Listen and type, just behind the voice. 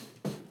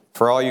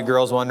For all you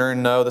girls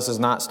wondering, no, this is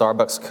not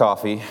Starbucks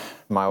coffee.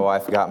 My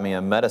wife got me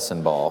a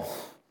medicine ball.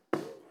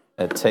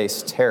 It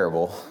tastes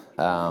terrible,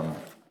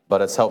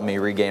 but it's helped me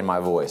regain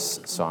my voice,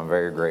 so I'm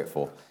very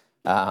grateful.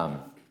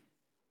 I'm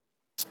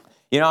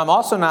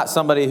also not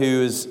somebody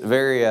who's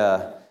very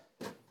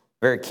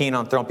keen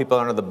on throwing people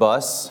under the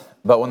bus,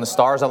 but when the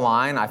stars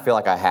align, I feel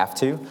like I have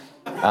to.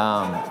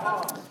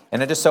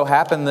 And it just so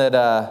happened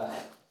that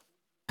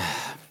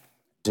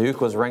Duke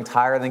was ranked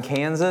higher than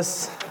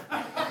Kansas.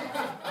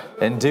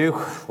 And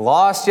Duke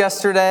lost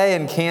yesterday,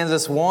 and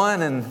Kansas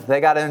won, and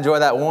they got to enjoy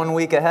that 1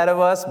 week ahead of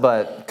us.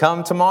 But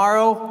come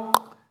tomorrow,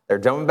 they're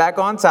jumping back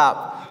on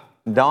top.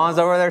 Dawn's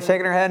over there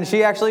shaking her head, and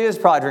she actually is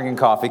probably drinking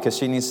coffee because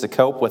she needs to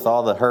cope with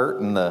all the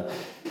hurt and the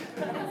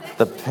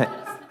pain.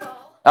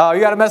 Oh, you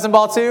got a medicine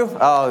ball too?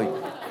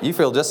 Oh, you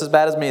feel just as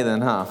bad as me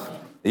then, huh?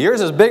 Yours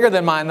is bigger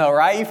than mine though,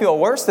 right? You feel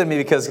worse than me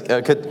because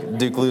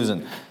Duke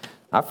losing.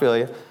 I feel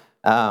you.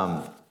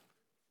 No,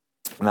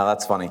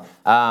 that's funny.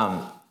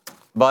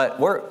 But I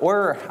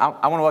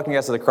want to welcome you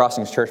guys to the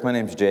Crossings Church. My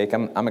name's Jake.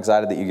 I'm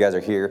excited that you guys are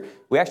here.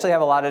 We actually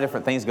have a lot of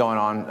different things going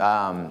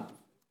on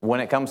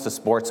when it comes to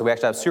sports. So we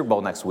actually have Super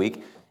Bowl next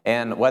week.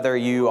 And whether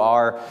you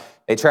are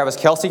a Travis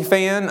Kelce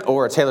fan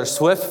or a Taylor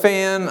Swift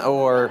fan,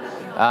 or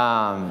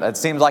it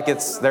seems like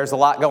there's a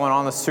lot going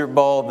on in the Super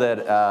Bowl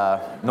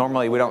that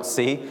normally we don't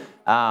see.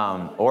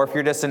 Or if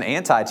you're just an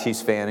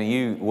anti-Chiefs fan and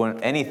you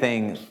want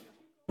anything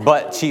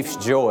but Chiefs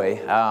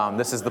joy,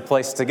 this is the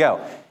place to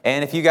go.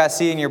 And if you guys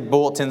see in your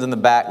bulletins in the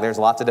back, there's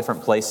lots of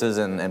different places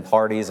and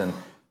parties and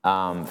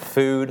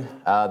food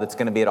that's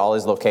going to be at all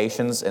these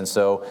locations. And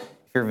so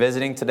if you're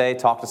visiting today,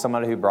 talk to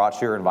somebody who brought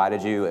you or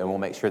invited you, and we'll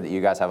make sure that you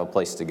guys have a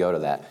place to go to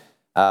that.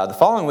 The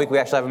following week, we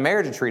actually have a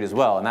marriage retreat as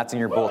well, and that's in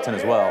your bulletin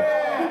as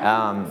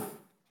well.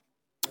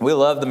 We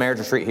love the marriage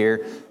retreat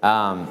here.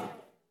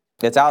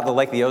 It's out at the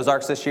Lake of the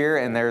Ozarks this year,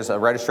 and there's a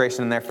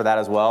registration in there for that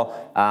as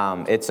well.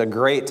 It's a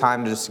great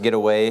time to just get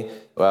away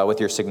with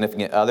your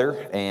significant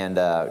other and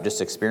just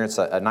experience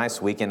a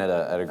nice weekend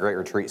at a great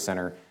retreat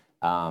center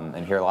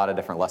and hear a lot of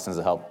different lessons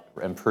that help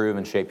improve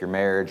and shape your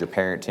marriage, your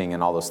parenting,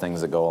 and all those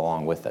things that go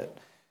along with it.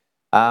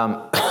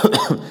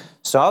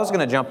 So I was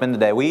going to jump in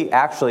today. We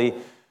actually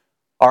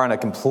are in a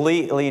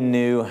completely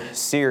new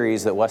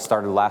series that Wes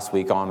started last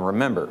week on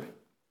Remember.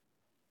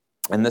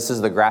 And this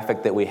is the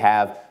graphic that we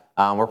have.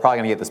 We're probably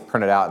going to get this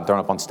printed out and thrown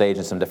up on stage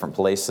in some different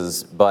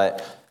places.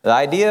 But the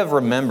idea of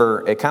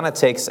remember, it kind of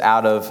takes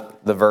out of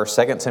the verse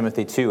 2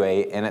 Timothy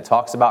 2:8, and it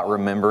talks about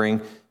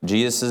remembering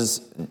it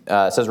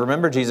says,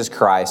 remember Jesus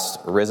Christ,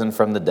 risen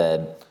from the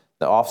dead,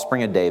 the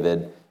offspring of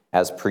David,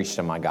 as preached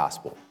in my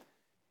gospel.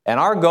 And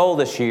our goal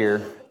this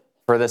year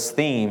for this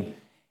theme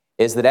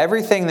is that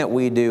everything that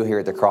we do here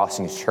at the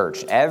Crossings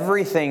Church,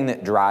 everything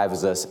that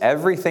drives us,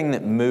 everything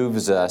that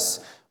moves us,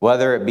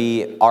 whether it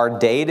be our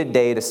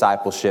day-to-day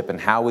discipleship and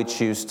how we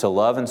choose to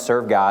love and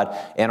serve God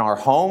in our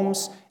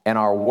homes, in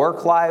our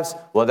work lives,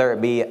 whether it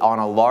be on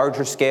a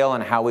larger scale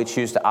and how we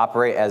choose to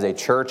operate as a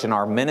church in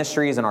our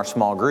ministries and our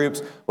small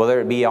groups,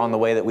 whether it be on the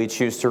way that we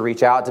choose to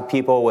reach out to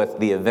people with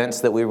the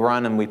events that we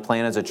run and we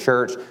plan as a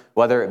church,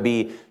 whether it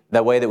be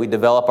the way that we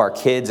develop our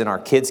kids and our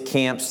kids'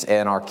 camps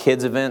and our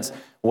kids' events,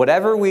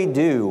 whatever we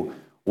do,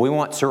 we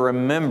want to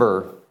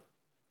remember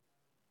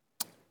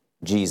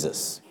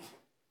Jesus.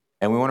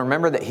 And we want to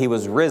remember that he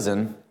was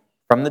risen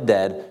from the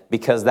dead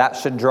because that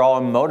should draw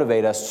and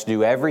motivate us to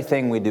do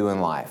everything we do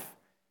in life.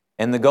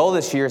 And the goal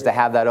this year is to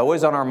have that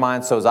always on our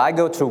mind. So as I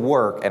go to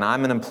work and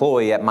I'm an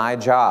employee at my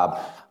job,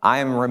 I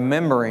am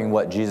remembering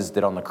what Jesus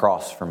did on the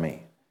cross for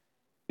me.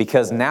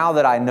 Because now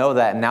that I know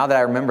that, now that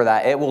I remember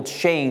that, it will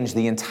change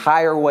the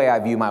entire way I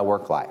view my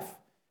work life.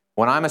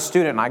 When I'm a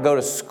student and I go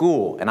to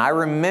school and I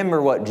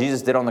remember what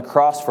Jesus did on the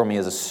cross for me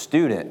as a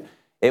student,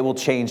 it will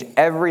change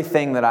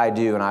everything that I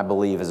do and I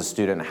believe as a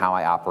student and how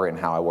I operate and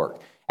how I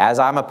work. As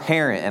I'm a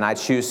parent and I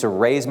choose to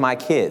raise my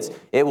kids,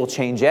 it will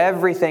change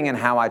everything in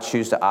how I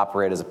choose to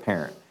operate as a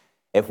parent.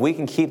 If we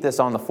can keep this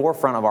on the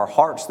forefront of our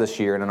hearts this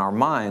year and in our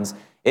minds,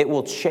 it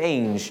will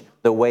change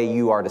the way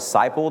you are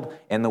discipled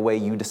and the way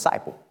you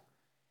disciple.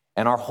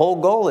 And our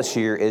whole goal this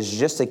year is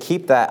just to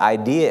keep that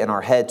idea in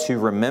our head to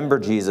remember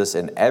Jesus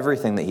and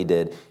everything that he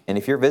did. And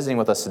if you're visiting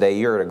with us today,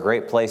 you're at a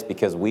great place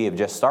because we have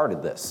just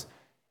started this.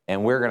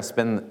 And we're going to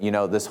spend,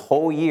 this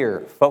whole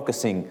year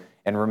focusing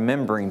and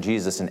remembering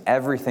Jesus in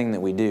everything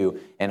that we do.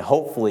 And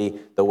hopefully,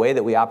 the way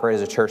that we operate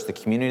as a church, the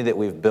community that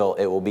we've built,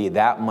 it will be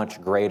that much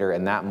greater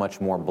and that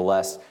much more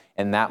blessed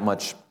and that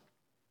much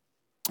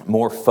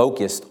more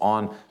focused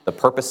on the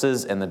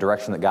purposes and the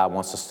direction that God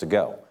wants us to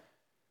go.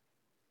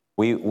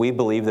 We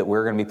believe that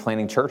we're going to be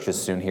planting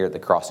churches soon here at the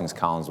Crossings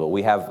Collinsville.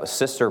 We have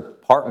sister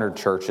partnered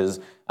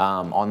churches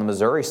on the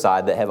Missouri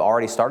side that have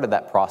already started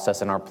that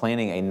process and are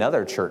planning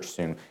another church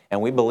soon. And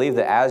we believe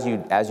that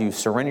as you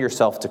surrender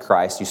yourself to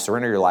Christ, you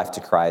surrender your life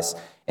to Christ,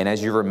 and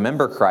as you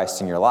remember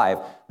Christ in your life,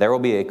 there will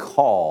be a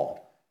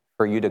call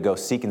for you to go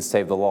seek and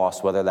save the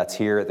lost, whether that's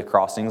here at the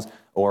Crossings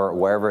or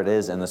wherever it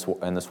is in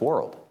this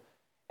world.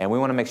 And we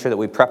want to make sure that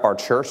we prep our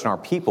church and our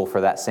people for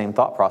that same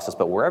thought process.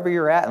 But wherever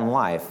you're at in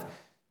life,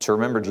 to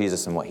remember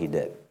Jesus and what he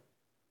did.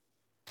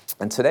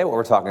 And today what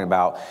we're talking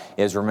about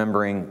is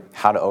remembering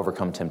how to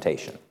overcome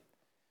temptation.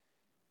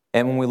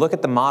 And when we look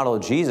at the model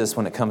of Jesus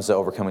when it comes to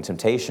overcoming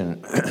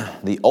temptation,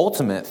 the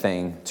ultimate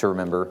thing to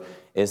remember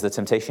is the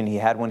temptation he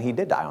had when he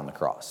did die on the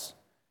cross.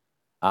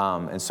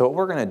 And so what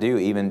we're going to do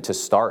even to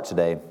start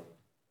today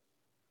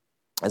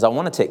is I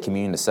want to take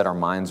communion to set our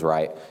minds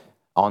right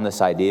on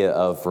this idea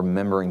of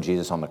remembering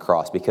Jesus on the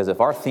cross. Because if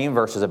our theme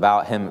verse is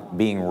about him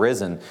being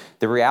risen,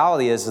 the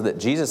reality is that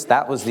Jesus,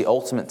 that was the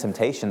ultimate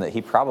temptation that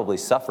he probably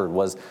suffered,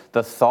 was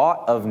the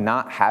thought of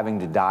not having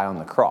to die on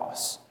the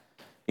cross.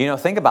 You know,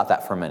 think about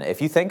that for a minute.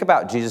 If you think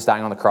about Jesus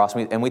dying on the cross,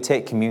 and we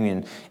take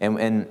communion,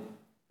 and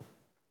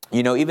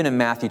you know, even in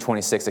Matthew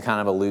 26, it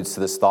kind of alludes to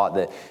this thought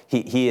that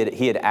he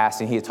had asked,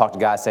 and he had talked to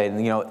God, saying,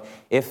 you know,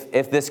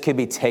 if this could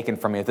be taken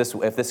from me, if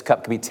this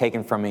cup could be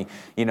taken from me,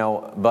 you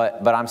know,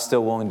 but I'm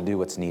still willing to do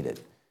what's needed.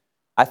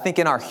 I think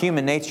in our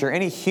human nature,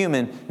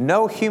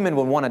 no human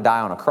would want to die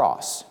on a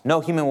cross.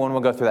 No human would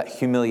want to go through that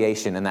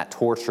humiliation and that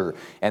torture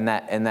and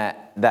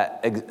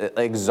that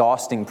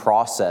exhausting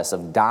process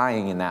of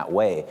dying in that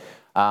way.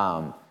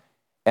 And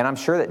I'm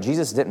sure that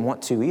Jesus didn't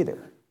want to either.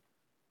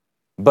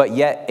 But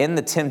yet in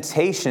the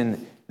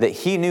temptation that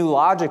he knew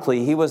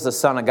logically, he was the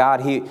Son of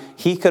God.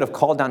 He could have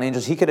called down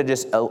angels. He could have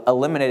just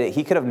eliminated it.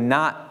 He could have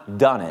not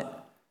done it.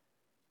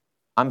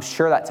 I'm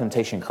sure that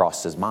temptation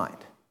crossed his mind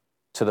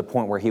to the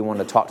point where he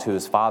wanted to talk to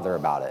his Father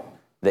about it,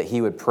 that he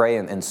would pray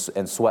and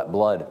sweat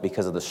blood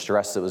because of the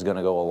stress that was going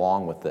to go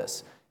along with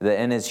this. That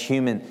in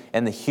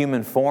the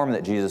human form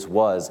that Jesus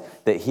was,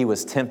 that he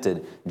was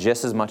tempted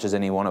just as much as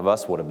any one of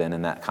us would have been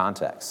in that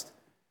context.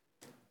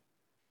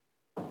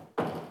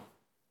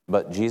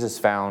 But Jesus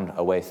found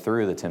a way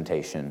through the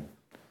temptation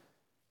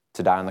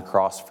to die on the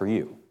cross for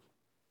you,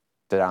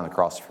 to die on the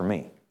cross for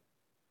me.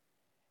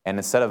 And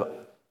instead of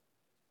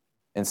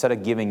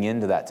giving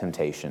in to that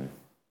temptation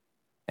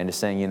and just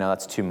saying, you know,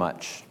 that's too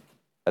much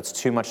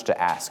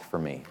to ask for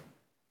me,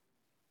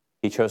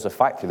 he chose to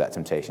fight through that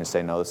temptation and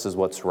say, no, this is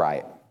what's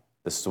right.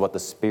 This is what the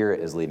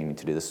Spirit is leading me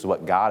to do. This is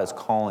what God is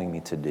calling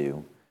me to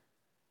do.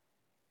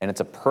 And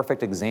it's a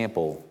perfect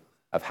example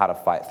of how to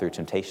fight through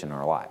temptation in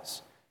our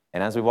lives.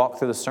 And as we walk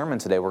through the sermon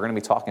today, we're going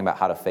to be talking about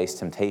how to face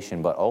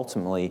temptation, but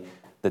ultimately,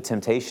 the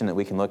temptation that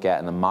we can look at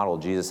and the model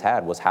Jesus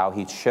had was how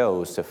he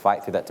chose to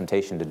fight through that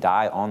temptation, to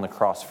die on the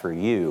cross for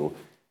you.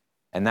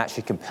 And that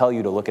should compel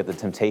you to look at the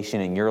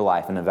temptation in your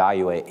life and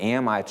evaluate,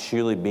 am I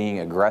truly being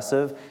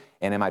aggressive?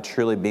 And am I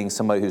truly being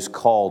somebody who's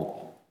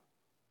called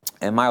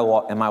in my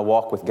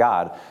walk with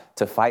God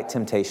to fight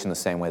temptation the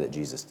same way that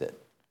Jesus did?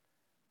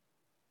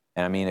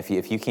 And I mean, if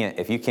you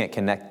can't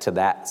connect to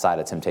that side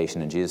of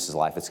temptation in Jesus'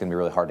 life, it's going to be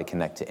really hard to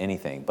connect to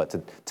anything.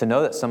 But to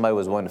know that somebody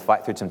was willing to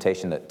fight through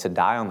temptation, to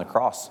die on the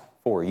cross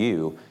for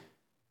you,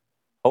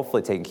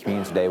 hopefully taking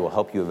communion today will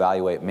help you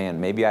evaluate,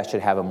 man, maybe I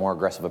should have a more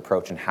aggressive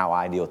approach in how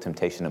I deal with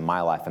temptation in my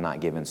life and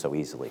not give in so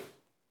easily.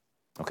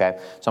 Okay?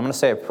 So I'm going to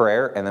say a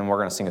prayer, and then we're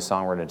going to sing a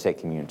song. We're going to take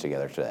communion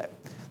together today.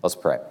 Let's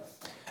pray.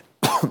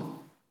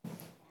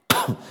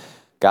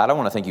 God, I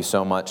want to thank you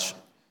so much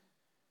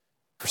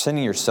for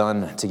sending your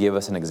Son to give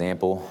us an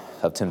example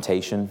of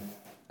temptation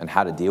and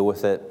how to deal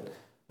with it.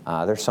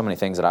 There's so many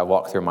things that I've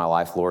walked through in my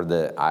life, Lord,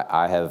 that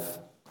I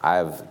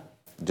have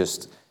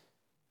just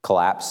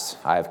collapsed.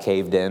 I have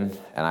caved in,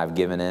 and I've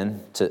given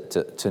in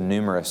to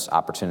numerous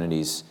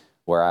opportunities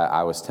where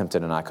I was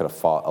tempted and I could have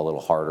fought a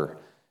little harder.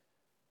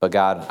 But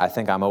God, I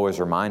think I'm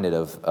always reminded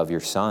of your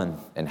Son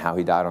and how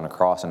he died on a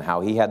cross and how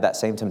he had that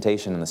same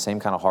temptation and the same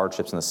kind of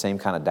hardships and the same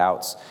kind of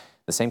doubts,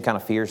 the same kind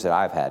of fears that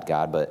I've had,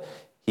 God, but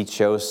he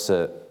chose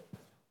to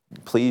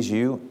please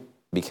you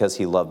because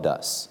he loved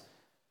us.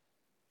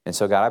 And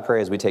so, God, I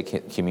pray as we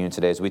take communion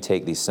today, as we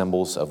take these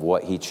symbols of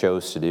what he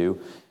chose to do,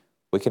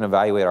 we can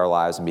evaluate our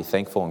lives and be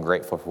thankful and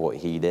grateful for what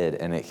he did.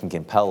 And it can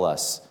compel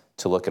us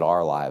to look at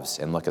our lives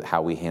and look at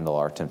how we handle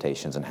our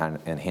temptations and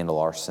handle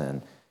our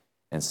sin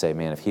and say,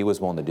 man, if he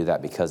was willing to do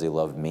that because he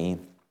loved me,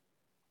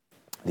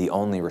 the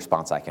only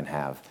response I can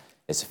have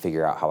is to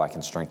figure out how I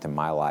can strengthen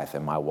my life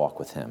and my walk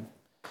with him.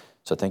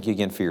 So thank you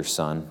again for your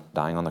Son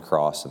dying on the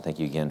cross, and thank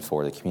you again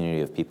for the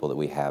community of people that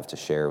we have to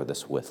share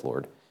this with,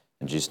 Lord.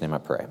 In Jesus' name I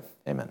pray,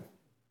 amen.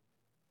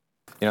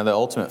 You know, the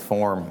ultimate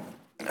form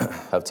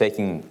of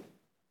taking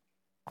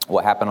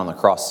what happened on the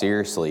cross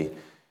seriously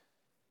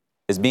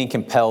is being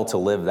compelled to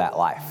live that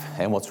life.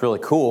 And what's really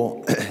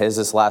cool is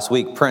this last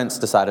week, Prince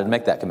decided to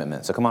make that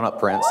commitment. So come on up,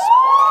 Prince.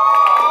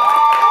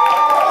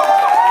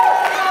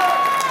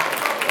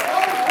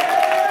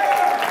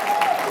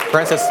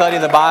 Prince has studied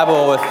the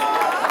Bible with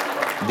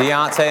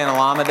Deontay and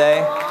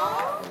Alameda.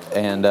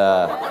 And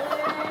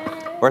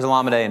where's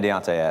Alameda and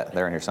Deontay at?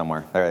 They're in here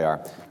somewhere. There they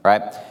are.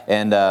 Right?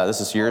 And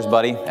this is yours,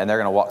 buddy. And they're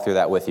going to walk through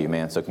that with you,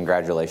 man. So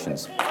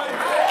congratulations.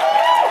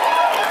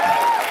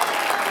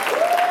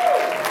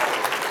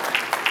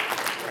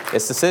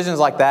 It's decisions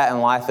like that in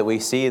life that we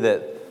see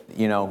that,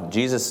 you know,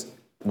 Jesus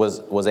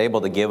was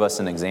able to give us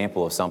an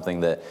example of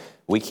something that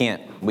we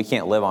can't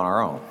live on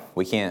our own.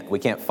 We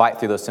can't fight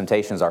through those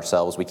temptations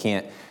ourselves. We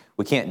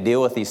can't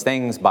deal with these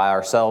things by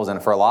ourselves.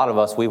 And for a lot of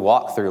us, we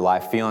walk through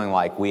life feeling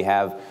like we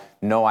have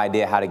no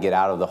idea how to get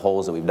out of the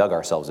holes that we've dug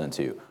ourselves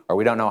into, or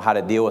we don't know how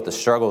to deal with the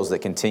struggles that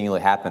continually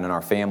happen in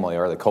our family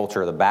or the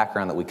culture or the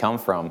background that we come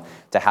from,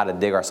 to how to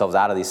dig ourselves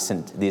out of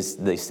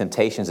these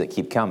temptations that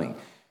keep coming.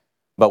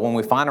 But when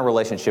we find a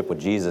relationship with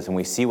Jesus and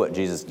we see what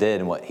Jesus did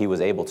and what he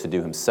was able to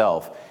do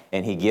himself,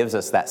 and he gives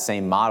us that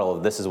same model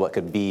of this is what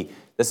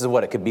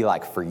it could be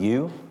like for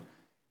you,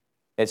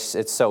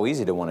 it's so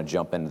easy to want to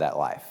jump into that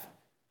life.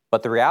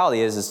 But the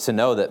reality is to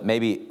know that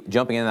maybe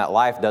jumping into that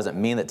life doesn't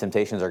mean that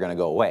temptations are going to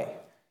go away.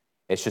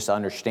 It's just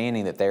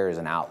understanding that there is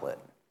an outlet,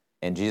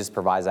 and Jesus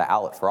provides that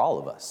outlet for all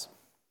of us.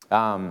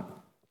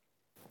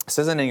 It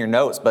says it in your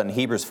notes, but in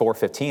Hebrews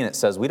 4:15 it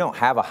says, we don't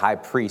have a high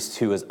priest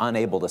who is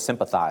unable to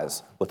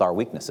sympathize with our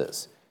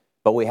weaknesses,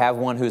 but we have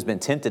one who's been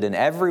tempted in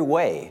every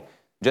way,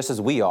 just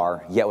as we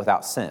are, yet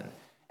without sin.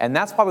 And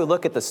that's why we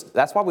look at this.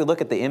 That's why we look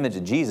at the image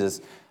of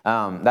Jesus.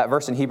 That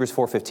verse in Hebrews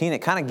 4:15, it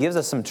kind of gives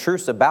us some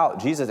truths about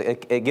Jesus.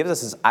 It gives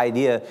us this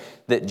idea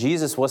that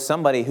Jesus was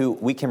somebody who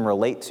we can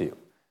relate to.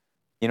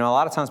 You know, a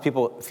lot of times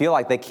people feel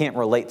like they can't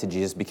relate to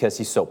Jesus because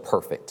he's so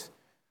perfect.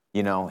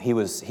 You know, he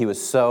just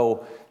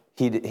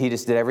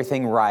did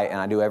everything right, and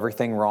I do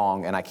everything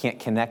wrong, and I can't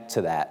connect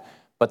to that.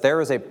 But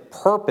there is a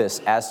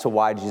purpose as to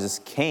why Jesus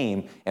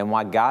came and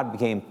why God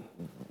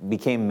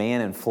became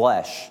man in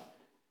flesh,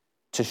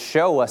 to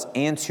show us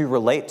and to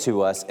relate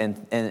to us and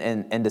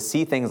to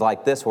see things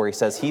like this where he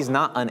says he's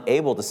not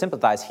unable to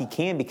sympathize. He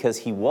can because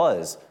he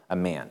was a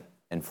man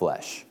in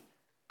flesh,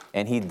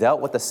 and he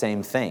dealt with the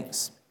same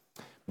things.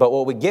 But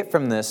what we get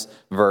from this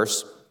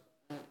verse,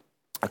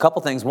 a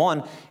couple things.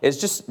 One is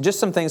just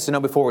some things to know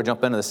before we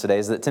jump into this today,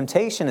 is that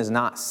temptation is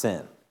not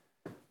sin.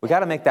 We got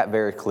to make that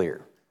very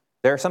clear.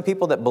 There are some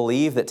people that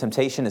believe that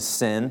temptation is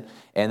sin,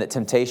 and that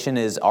temptation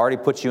is already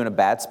puts you in a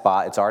bad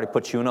spot. It's already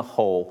put you in a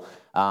hole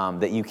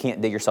that you can't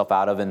dig yourself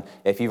out of. And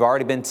if you've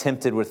already been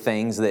tempted with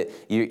things, that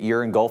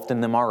you're engulfed in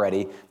them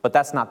already. But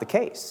that's not the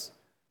case.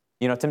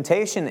 You know,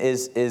 temptation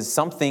is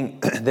something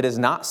that is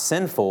not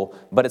sinful,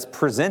 but it's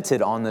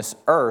presented on this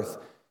earth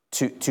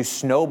to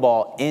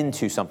snowball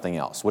into something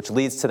else, which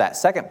leads to that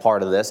second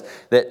part of this,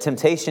 that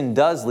temptation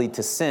does lead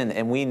to sin.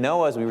 And we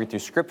know as we read through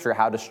Scripture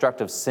how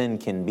destructive sin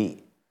can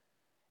be.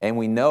 And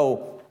we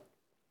know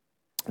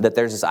that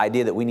there's this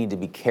idea that we need to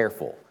be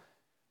careful.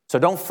 So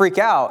don't freak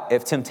out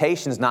if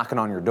temptation is knocking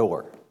on your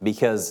door,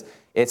 because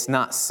it's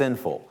not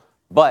sinful.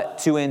 But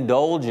to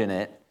indulge in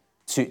it,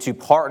 to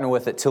partner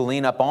with it, to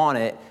lean up on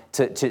it,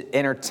 to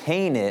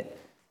entertain it,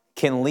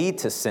 can lead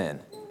to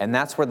sin. And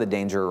that's where the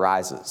danger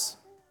arises.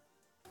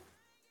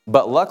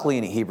 But luckily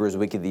in Hebrews,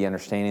 we get the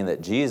understanding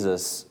that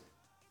Jesus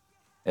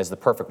is the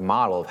perfect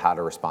model of how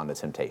to respond to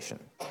temptation.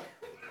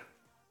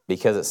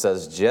 Because it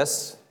says,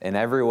 just in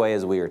every way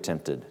as we are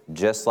tempted,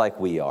 just like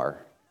we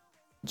are,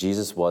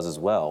 Jesus was as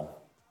well,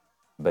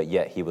 but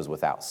yet he was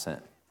without sin.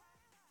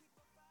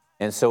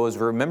 And so as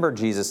we remember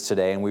Jesus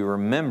today and we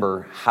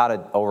remember how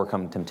to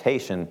overcome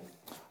temptation,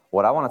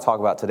 what I want to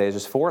talk about today is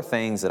just 4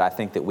 things that I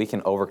think that we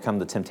can overcome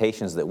the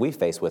temptations that we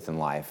face with in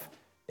life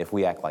if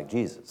we act like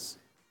Jesus.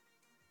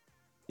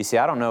 You see,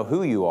 I don't know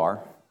who you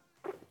are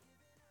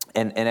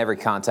in every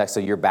context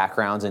of your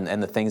backgrounds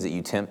and the things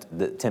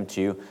that tempt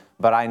you,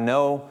 but I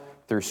know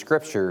through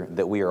Scripture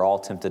that we are all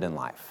tempted in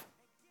life.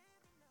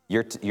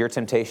 Your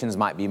temptations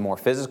might be more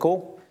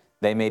physical,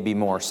 they may be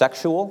more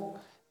sexual,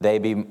 they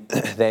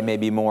may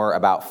be more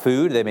about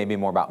food, they may be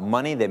more about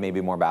money, they may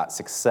be more about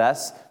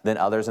success than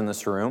others in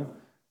this room.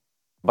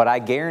 But I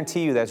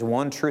guarantee you there's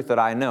one truth that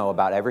I know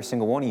about every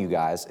single one of you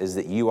guys, is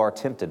that you are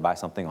tempted by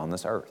something on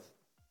this earth,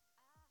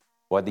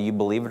 whether you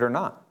believe it or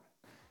not.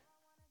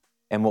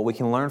 And what we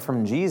can learn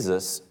from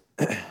Jesus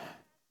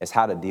is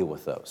how to deal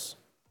with those,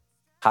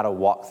 how to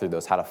walk through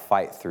those, how to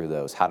fight through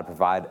those, how to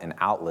provide an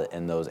outlet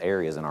in those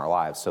areas in our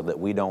lives so that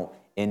we don't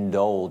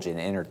indulge and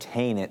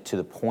entertain it to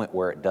the point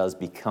where it does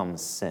become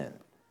sin.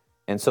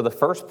 And so the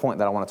first point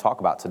that I want to talk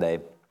about today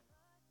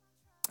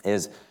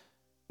is,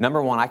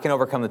 number one, I can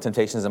overcome the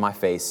temptations I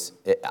face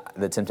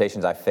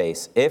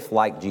if,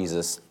 like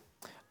Jesus,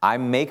 I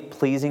make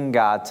pleasing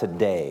God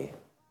today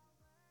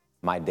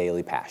my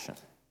daily passion.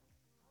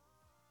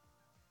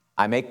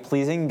 I make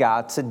pleasing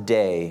God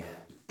today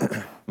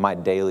my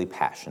daily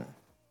passion.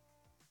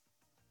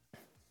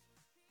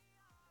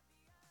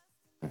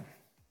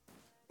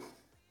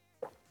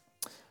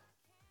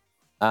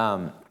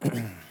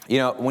 You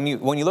know, when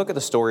you look at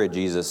the story of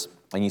Jesus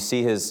and you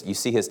see his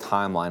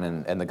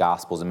timeline in the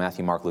Gospels in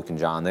Matthew, Mark, Luke, and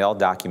John, they all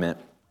document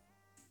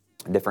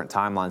different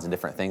timelines and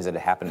different things that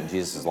had happened in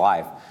Jesus'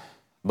 life.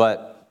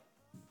 But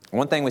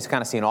one thing we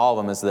kind of see in all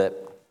of them is that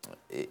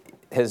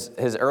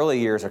his early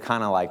years are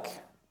kind of like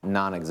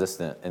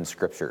non-existent in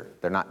Scripture.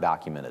 They're not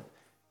documented.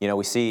 You know,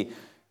 we see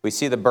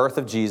the birth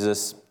of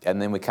Jesus, and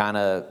then we kind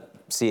of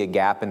see a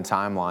gap in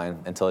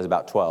timeline until he's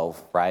about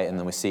 12, right? And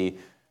then we see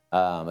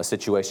a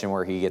situation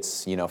where he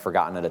gets,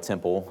 forgotten at a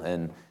temple,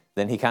 and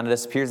then he kind of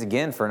disappears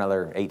again for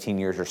another 18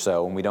 years or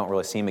so, and we don't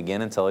really see him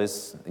again until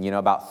he's,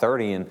 about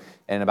 30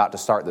 and about to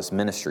start this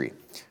ministry,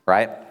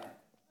 right?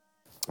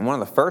 And one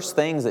of the first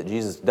things that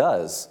Jesus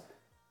does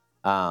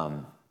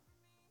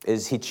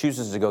is he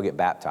chooses to go get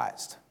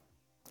baptized.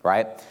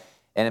 right?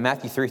 And in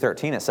Matthew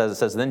 3:13, it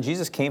says, then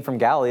Jesus came from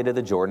Galilee to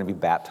the Jordan to be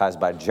baptized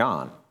by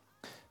John.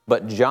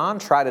 But John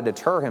tried to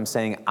deter him,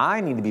 saying,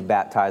 I need to be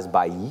baptized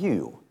by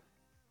you.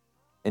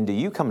 And do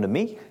you come to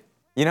me?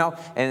 And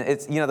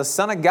it's, the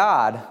Son of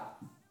God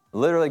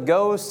literally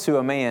goes to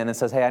a man and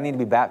says, hey, I need to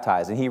be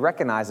baptized. And he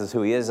recognizes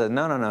who he is and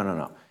says,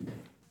 no.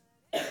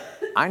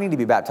 I need to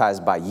be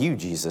baptized by you,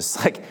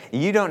 Jesus. Like,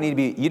 you don't need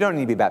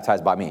to be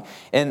baptized by me.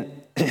 And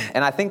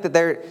I think that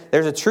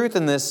there's a truth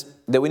in this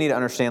that we need to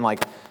understand.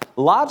 Like,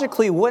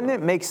 logically, wouldn't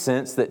it make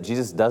sense that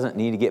Jesus doesn't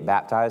need to get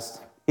baptized?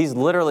 He's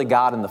literally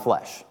God in the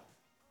flesh.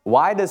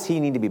 Why does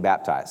he need to be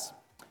baptized?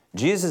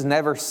 Jesus has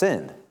never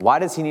sinned. Why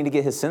does he need to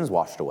get his sins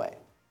washed away?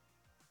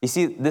 You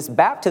see, this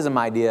baptism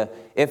idea,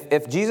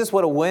 if Jesus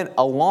would have went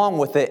along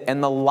with it in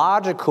the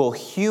logical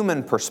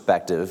human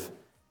perspective,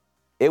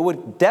 it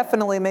would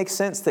definitely make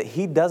sense that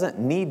he doesn't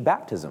need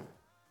baptism.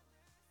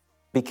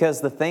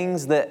 Because the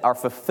things that are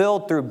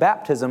fulfilled through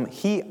baptism,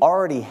 he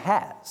already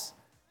has.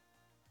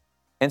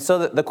 And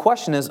so the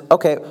question is,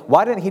 okay,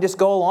 why didn't he just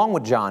go along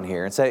with John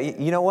here and say,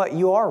 you know what,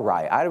 you are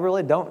right. I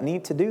really don't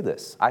need to do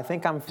this. I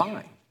think I'm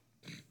fine.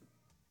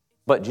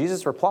 But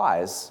Jesus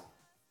replies,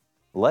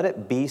 let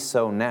it be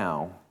so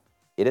now.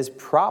 It is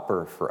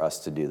proper for us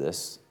to do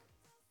this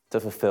to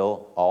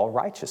fulfill all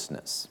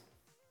righteousness.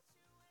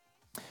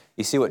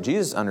 You see, what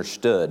Jesus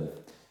understood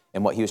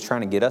and what he was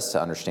trying to get us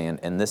to understand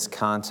in this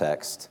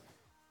context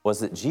was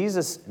that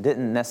Jesus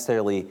didn't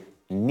necessarily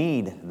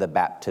need the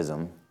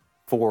baptism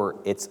for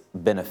its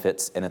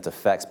benefits and its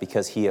effects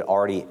because he had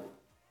already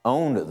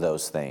owned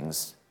those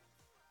things,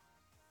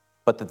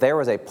 but that there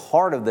was a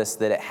part of this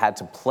that it had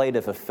to play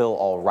to fulfill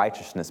all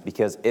righteousness.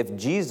 Because if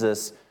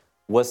Jesus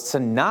was to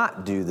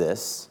not do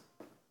this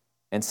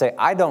and say,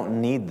 I don't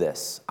need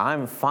this,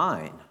 I'm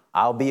fine,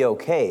 I'll be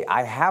okay,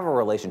 I have a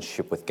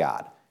relationship with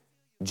God,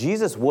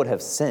 Jesus would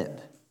have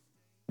sinned.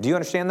 Do you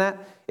understand that?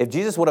 If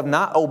Jesus would have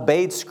not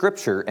obeyed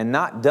Scripture and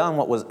not done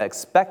what was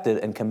expected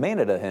and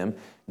commanded of him,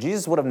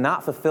 Jesus would have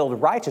not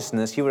fulfilled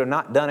righteousness. He would have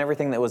not done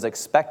everything that was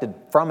expected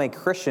from a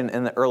Christian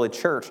in the early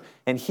church,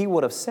 and he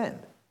would have sinned.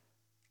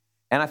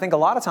 And I think a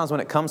lot of times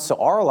when it comes to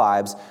our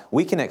lives,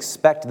 we can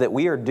expect that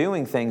we are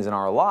doing things in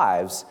our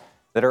lives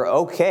that are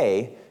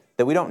okay,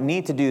 that we don't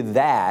need to do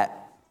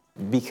that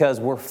because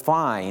we're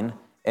fine.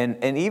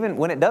 And even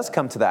when it does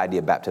come to the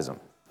idea of baptism,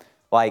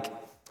 like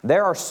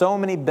there are so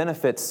many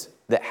benefits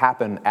that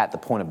happen at the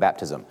point of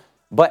baptism.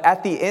 But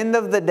at the end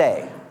of the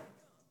day,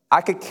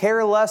 I could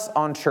care less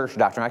on church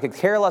doctrine. I could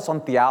care less on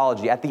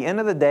theology. At the end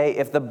of the day,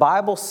 if the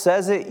Bible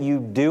says it, you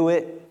do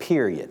it,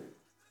 period.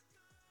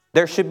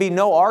 There should be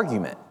no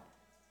argument.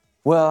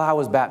 Well, I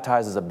was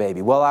baptized as a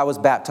baby. Well, I was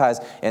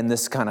baptized in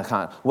this kind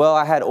of. Well,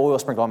 I had oil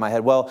sprinkled on my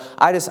head. Well,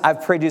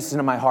 I've prayed Jesus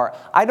into my heart.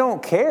 I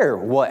don't care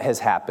what has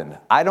happened.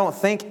 I don't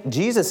think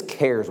Jesus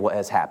cares what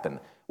has happened.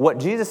 What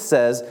Jesus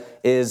says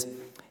is,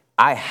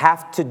 I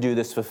have to do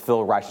this to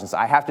fulfill righteousness.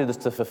 I have to do this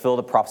to fulfill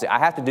the prophecy. I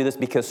have to do this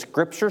because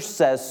Scripture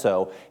says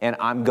so, and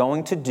I'm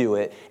going to do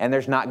it, and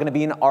there's not going to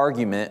be an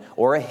argument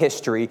or a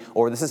history,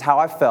 or this is how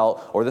I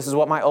felt, or this is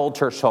what my old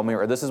church told me,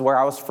 or this is where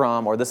I was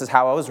from, or this is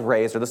how I was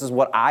raised, or this is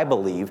what I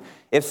believe.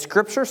 If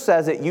Scripture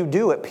says it, you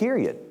do it,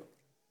 period.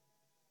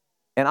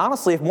 And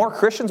honestly, if more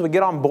Christians would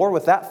get on board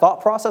with that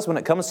thought process when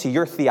it comes to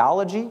your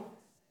theology,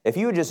 if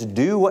you would just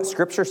do what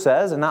Scripture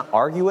says and not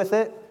argue with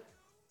it,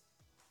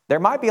 there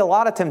might be a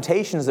lot of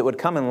temptations that would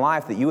come in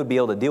life that you would be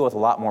able to deal with a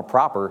lot more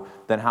proper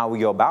than how we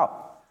go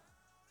about.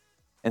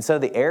 Instead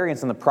of the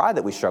arrogance and the pride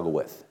that we struggle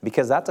with,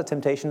 because that's a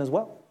temptation as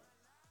well.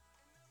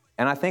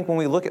 And I think when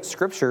we look at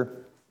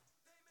Scripture,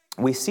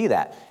 we see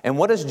that. And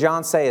what does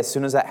John say as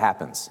soon as that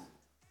happens?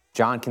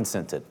 John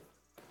consented.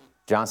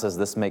 John says,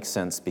 this makes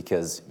sense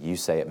because you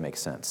say it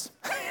makes sense.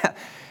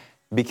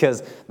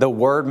 Because the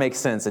Word makes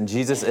sense, and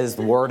Jesus is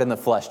the Word in the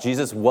flesh.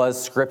 Jesus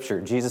was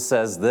Scripture. Jesus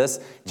says this.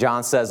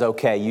 John says,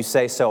 okay, you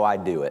say so, I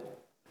do it.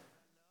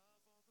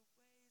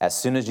 As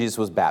soon as Jesus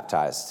was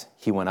baptized,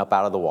 he went up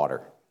out of the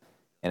water.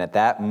 And at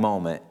that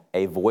moment,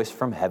 a voice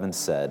from heaven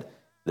said,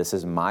 this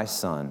is my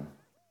Son,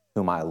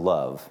 whom I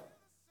love.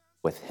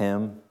 With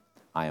him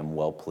I am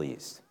well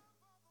pleased.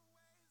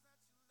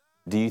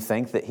 Do you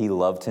think that he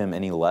loved him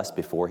any less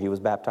before he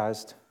was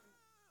baptized?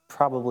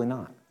 Probably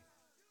not.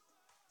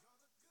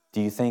 Do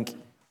you think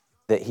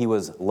that he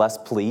was less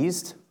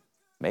pleased?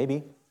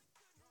 Maybe.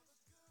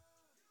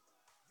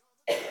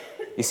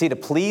 You see, to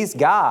please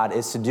God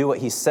is to do what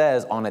he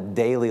says on a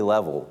daily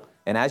level.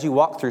 And as you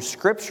walk through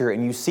Scripture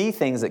and you see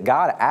things that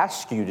God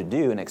asks you to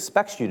do and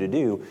expects you to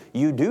do,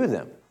 you do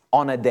them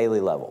on a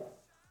daily level.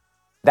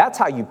 That's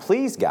how you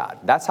please God.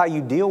 That's how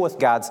you deal with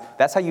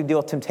that's how you deal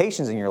with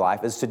temptations in your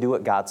life, is to do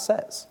what God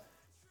says.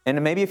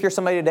 And maybe if you're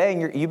somebody today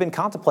and you've been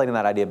contemplating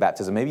that idea of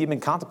baptism, maybe you've been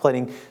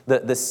contemplating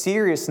the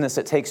seriousness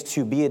it takes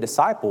to be a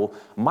disciple,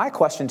 my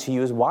question to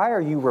you is, why are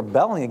you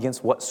rebelling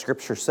against what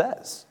Scripture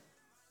says?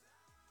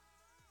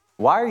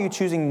 Why are you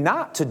choosing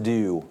not to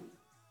do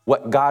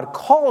what God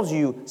calls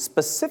you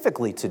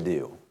specifically to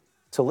do,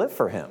 to live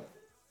for him?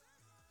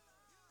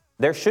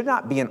 There should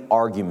not be an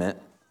argument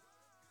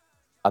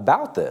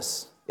about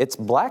this. It's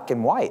black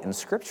and white in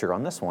Scripture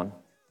on this one.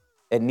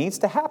 It needs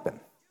to happen.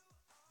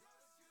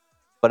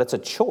 But it's a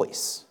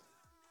choice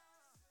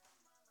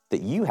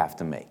that you have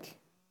to make.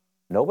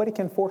 Nobody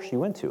can force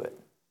you into it.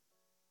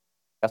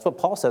 That's what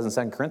Paul says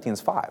in 2 Corinthians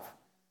 5.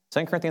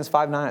 2 Corinthians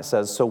 5:9, it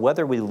says, so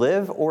whether we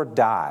live or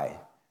die,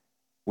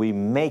 we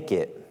make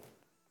it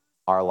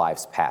our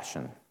life's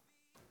passion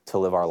to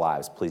live our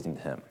lives pleasing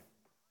to him.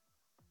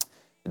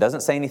 It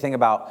doesn't say anything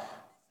about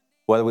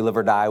whether we live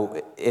or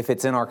die, if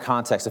it's in our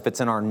context, if it's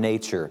in our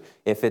nature,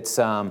 if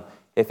we're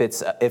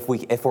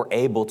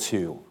able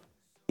to.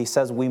 He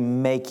says we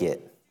make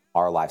it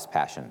our life's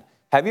passion.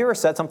 Have you ever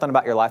said something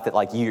about your life that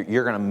like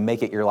you're going to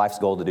make it your life's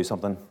goal to do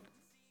something,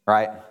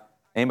 right?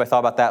 Anybody thought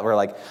about that? Where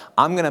like,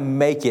 I'm going to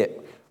make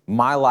it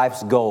my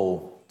life's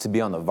goal to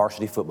be on the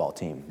varsity football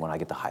team when I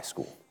get to high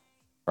school,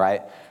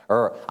 right?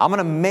 Or I'm going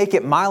to make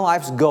it my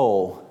life's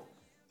goal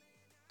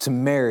to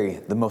marry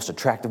the most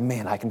attractive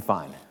man I can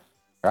find,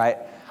 right?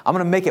 I'm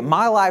going to make it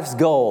my life's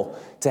goal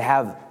to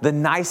have the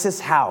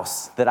nicest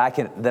house that I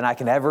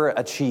can ever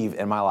achieve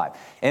in my life.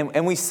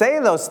 And we say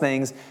those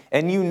things,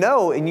 and you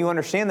know and you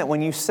understand that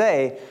when you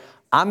say,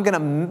 I'm going to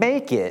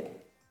make it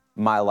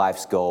my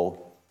life's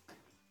goal,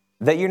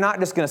 that you're not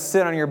just going to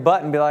sit on your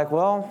butt and be like,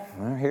 well,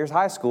 here's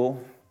high school.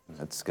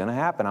 It's going to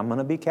happen. I'm going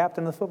to be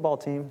captain of the football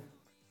team,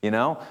 you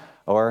know?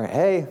 Or,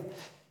 hey,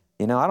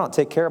 you know, I don't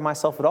take care of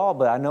myself at all,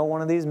 but I know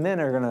one of these men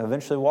are going to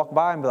eventually walk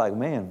by and be like,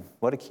 man,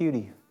 what a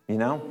cutie, you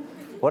know?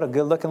 What a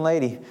good-looking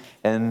lady.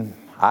 And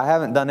I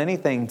haven't done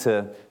anything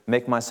to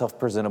make myself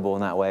presentable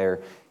in that way.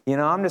 Or, you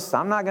know, I'm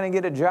not going to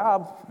get a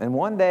job. And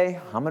one day,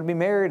 I'm going to be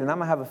married and I'm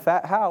going to have a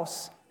fat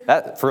house.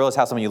 That, for real, is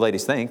how some of you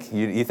ladies think.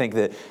 You think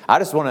that, I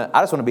just want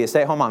to be a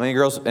stay-at-home mom. Any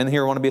girls in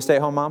here want to be a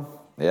stay-at-home mom?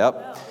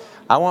 Yep.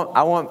 I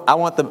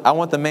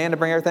want the man to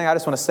bring everything. I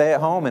just want to stay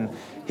at home, and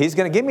he's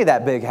going to give me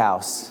that big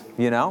house,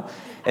 you know?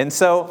 And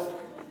so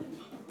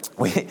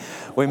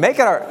we make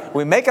it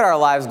our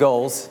lives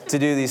goals to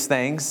do these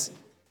things.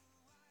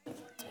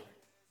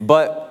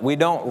 But we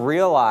don't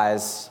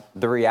realize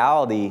the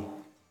reality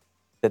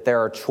that there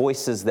are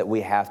choices that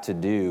we have to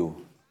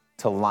do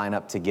to line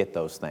up to get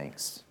those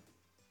things.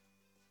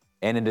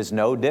 And it is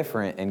no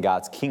different in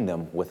God's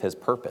kingdom with his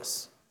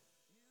purpose.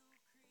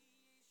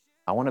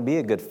 I want to be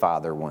a good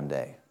father one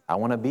day. I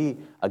want to be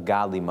a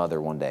godly mother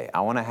one day.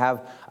 I want to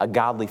have a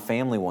godly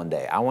family one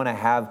day. I want to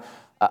have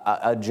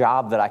a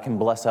job that I can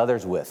bless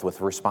others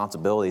with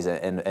responsibilities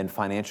and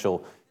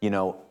financial, you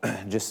know,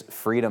 just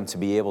freedom to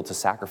be able to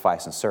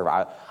sacrifice and serve.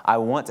 I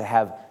want to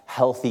have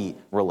healthy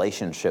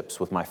relationships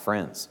with my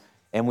friends.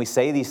 And we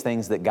say these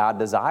things that God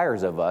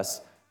desires of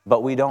us,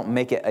 but we don't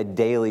make it a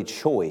daily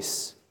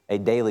choice, a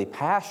daily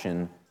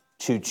passion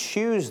to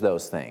choose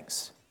those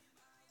things.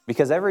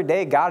 Because every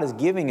day God is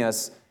giving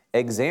us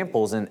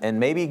examples, and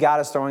maybe God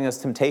is throwing us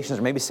temptations,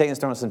 or maybe Satan's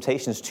throwing us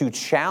temptations to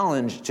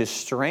challenge, to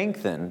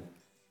strengthen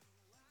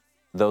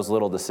those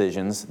little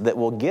decisions that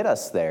will get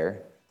us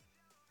there,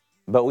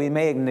 but we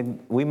may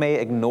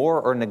ignore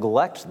or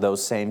neglect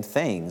those same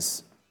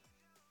things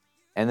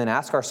and then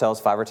ask ourselves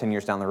 5 or 10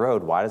 years down the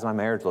road, why does my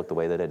marriage look the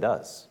way that it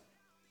does?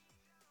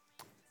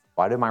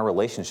 Why do my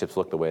relationships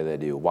look the way they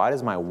do? Why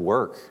does my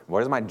work, why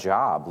does my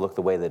job look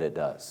the way that it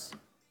does?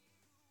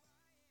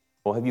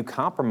 Well, have you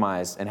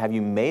compromised and have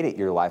you made it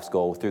your life's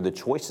goal through the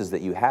choices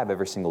that you have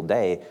every single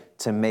day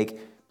to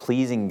make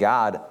pleasing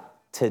God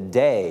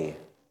today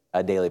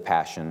a daily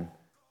passion?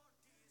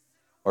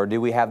 Or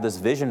do we have this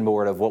vision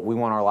board of what we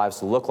want our lives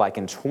to look like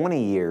in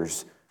 20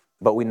 years,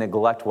 but we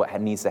neglect what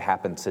needs to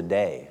happen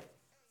today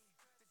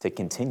to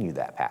continue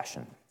that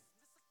passion?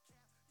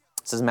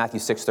 This is Matthew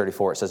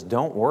 6:34. It says,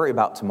 don't worry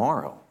about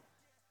tomorrow,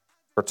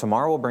 for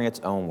tomorrow will bring its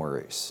own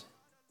worries.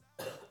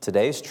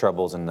 Today's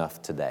trouble is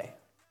enough today.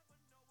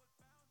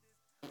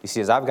 You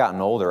see, as I've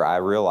gotten older, I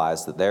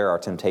realized that there are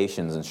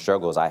temptations and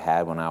struggles I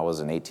had when I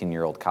was an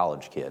 18-year-old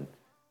college kid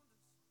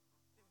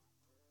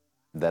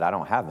that I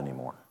don't have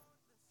anymore.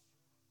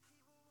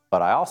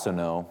 But I also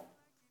know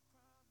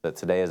that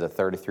today as a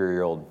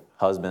 33-year-old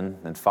husband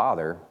and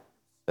father,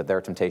 that there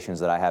are temptations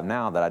that I have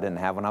now that I didn't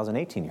have when I was an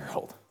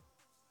 18-year-old.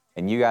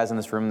 And you guys in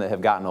this room that have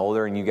gotten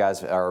older and you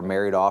guys are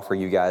married off or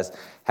you guys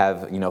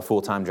have, you know,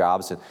 full-time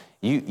jobs,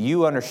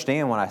 you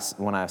understand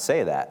when I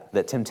say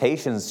that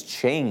temptations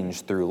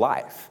change through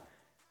life.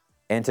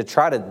 And to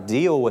try to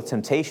deal with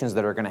temptations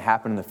that are going to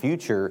happen in the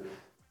future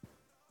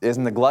is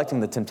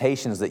neglecting the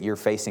temptations that you're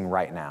facing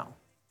right now.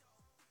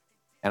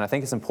 And I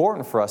think it's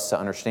important for us to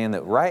understand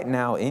that right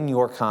now, in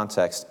your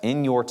context,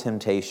 in your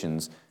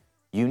temptations,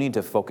 you need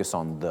to focus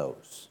on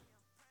those.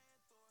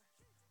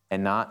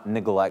 And not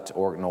neglect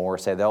or ignore,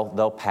 say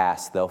they'll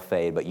pass, they'll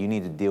fade, but you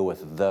need to deal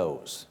with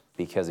those.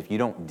 Because if you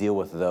don't deal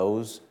with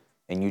those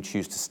and you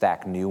choose to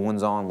stack new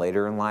ones on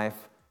later in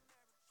life,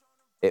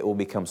 it will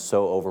become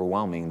so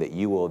overwhelming that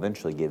you will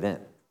eventually give in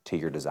to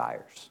your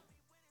desires.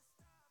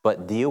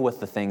 But deal with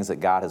the things that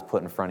God has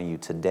put in front of you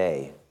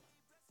today,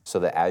 so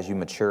that as you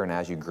mature and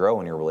as you grow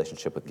in your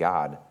relationship with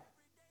God,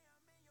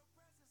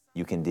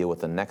 you can deal with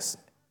the next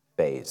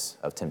phase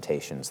of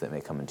temptations that may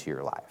come into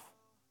your life.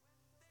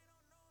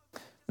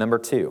 Number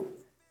 2,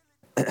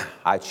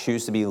 I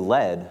choose to be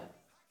led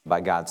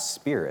by God's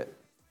Spirit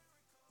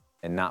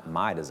and not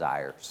my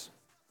desires.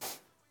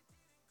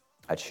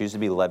 I choose to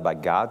be led by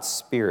God's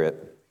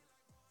Spirit,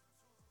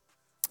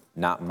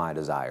 not my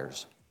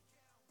desires.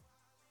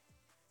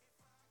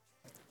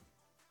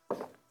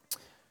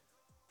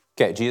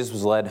 Okay, Jesus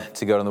was led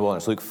to go in the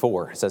wilderness. Luke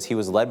 4 says he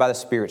was led by the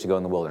Spirit to go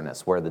in the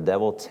wilderness, where the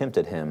devil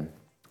tempted him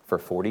for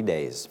 40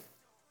 days.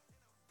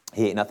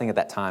 He ate nothing at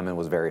that time and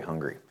was very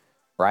hungry,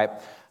 right?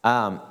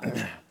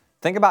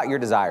 Think about your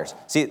desires.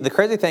 See, the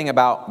crazy thing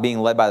about being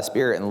led by the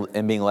Spirit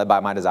and being led by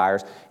my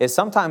desires is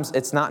sometimes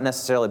it's not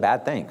necessarily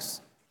bad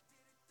things.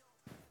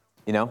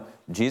 You know,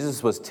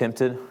 Jesus was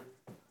tempted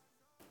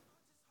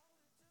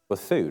with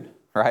food,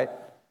 right?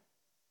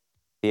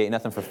 He ate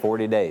nothing for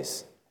 40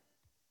 days.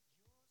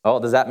 Oh,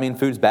 does that mean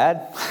food's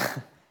bad?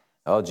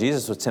 Oh,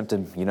 Jesus was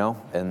tempted, you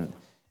know, and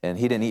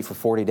he didn't eat for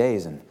 40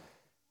 days, and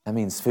that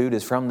means food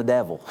is from the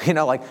devil. You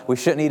know, like we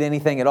shouldn't eat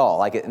anything at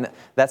all.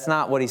 That's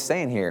not what he's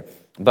saying here.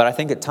 But I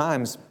think at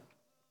times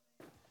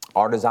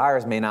our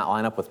desires may not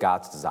line up with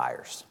God's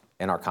desires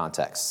in our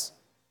contexts.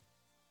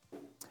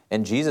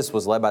 And Jesus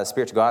was led by the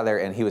Spirit to go out there,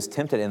 and he was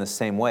tempted in the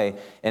same way.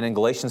 And in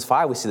Galatians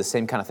 5, we see the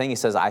same kind of thing. He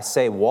says, I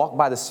say, walk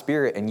by the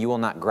Spirit, and you will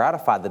not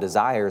gratify the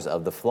desires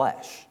of the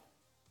flesh.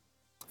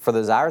 For the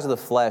desires of the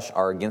flesh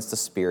are against the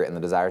Spirit, and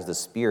the desires of the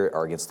Spirit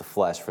are against the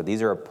flesh. For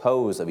these are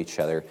opposed of each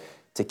other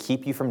to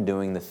keep you from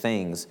doing the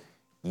things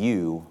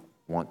you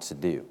want to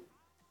do.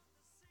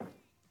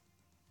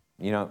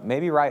 You know,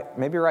 maybe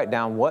write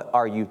down, what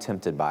are you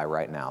tempted by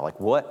right now? Like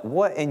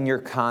what in your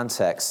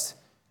context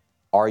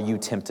are you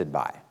tempted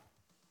by?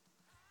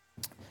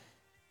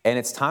 And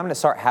it's time to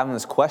start having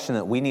this question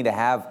that we need to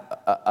have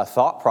a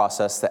thought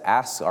process to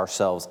ask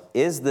ourselves,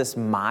 is this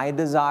my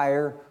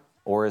desire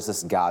or is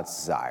this God's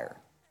desire?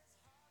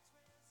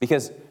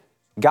 Because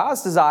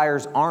God's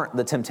desires aren't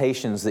the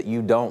temptations that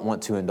you don't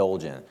want to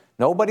indulge in.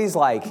 Nobody's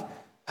like,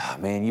 oh,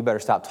 man, you better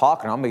stop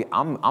talking. I'm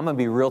going to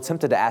be real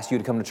tempted to ask you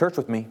to come to church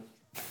with me.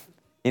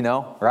 You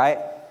know, right?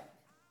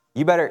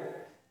 You better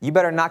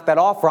knock that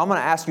off, or I'm going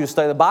to ask you to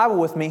study the Bible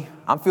with me.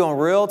 I'm feeling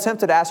real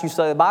tempted to ask you to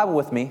study the Bible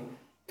with me.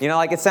 You know,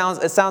 like it sounds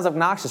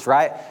obnoxious,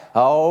 right?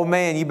 Oh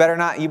man, you better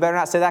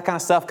not say that kind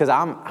of stuff, because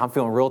I'm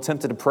feeling real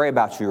tempted to pray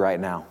about you right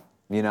now.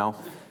 You know,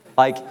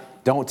 like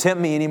don't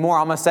tempt me anymore.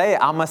 I'm gonna say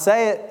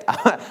it.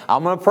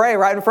 I'm gonna pray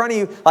right in front of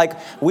you. Like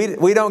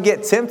we don't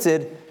get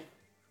tempted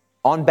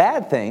on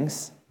bad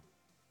things,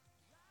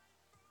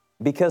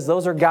 because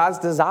those are God's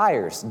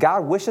desires.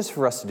 God wishes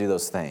for us to do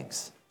those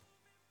things.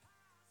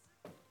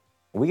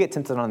 We get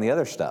tempted on the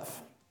other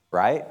stuff,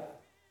 right?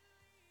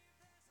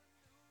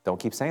 Don't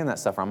keep saying that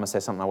stuff, or I'm going to say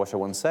something I wish I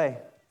wouldn't say.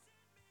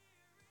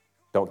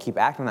 Don't keep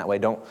acting that way.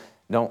 Don't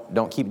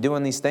keep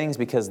doing these things,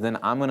 because then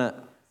I'm going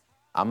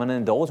to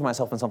indulge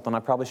myself in something I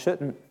probably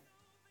shouldn't.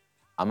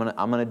 I'm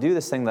going to do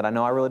this thing that I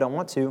know I really don't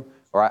want to,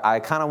 or I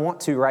kind of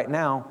want to right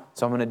now,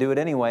 so I'm going to do it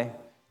anyway,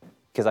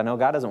 because I know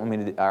God doesn't want me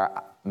to do,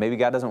 or maybe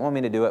God doesn't want me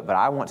to do it, but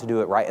I want to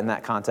do it right in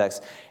that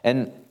context.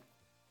 And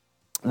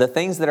the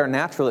things that are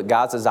natural that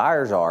God's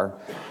desires are,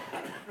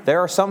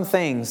 there are some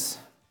things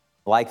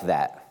like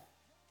that.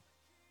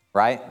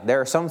 Right? There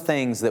are some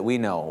things that we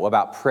know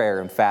about prayer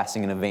and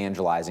fasting and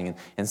evangelizing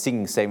and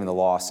seeking saving the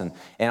lost and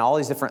all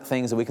these different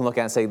things that we can look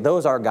at and say,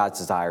 those are God's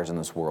desires in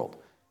this world.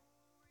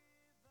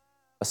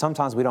 But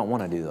sometimes we don't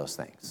want to do those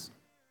things.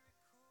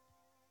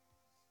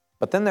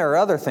 But then there are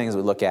other things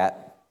we look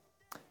at,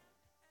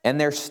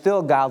 and they're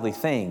still godly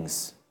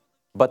things,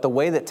 but the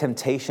way that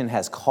temptation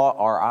has caught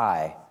our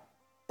eye,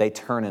 they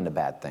turn into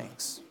bad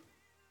things.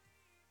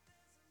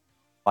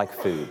 Like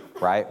food,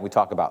 right? We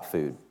talk about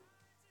food.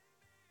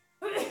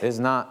 It is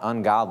not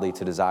ungodly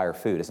to desire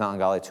food. It's not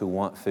ungodly to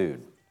want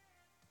food.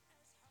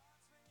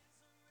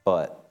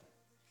 But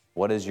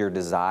what is your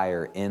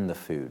desire in the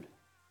food?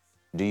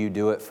 Do you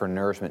do it for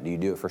nourishment? Do you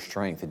do it for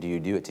strength? Do you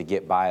do it to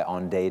get by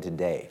on day to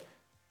day?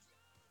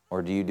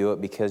 Or do you do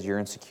it because you're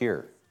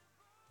insecure?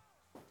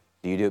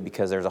 Do you do it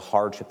because there's a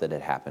hardship that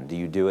had happened? Do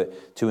you do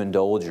it to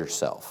indulge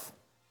yourself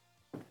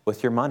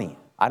with your money?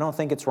 I don't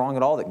think it's wrong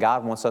at all that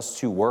God wants us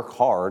to work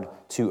hard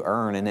to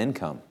earn an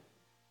income.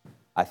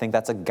 I think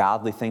that's a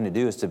godly thing to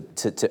do, is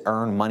to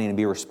earn money and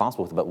be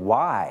responsible with it. But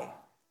why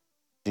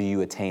do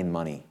you attain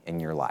money in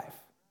your life?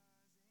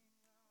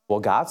 Well,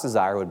 God's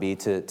desire would be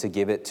to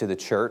give it to the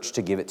church,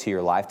 to give it to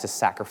your life, to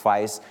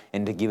sacrifice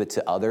and to give it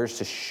to others,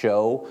 to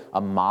show a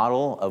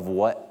model of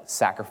what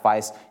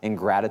sacrifice and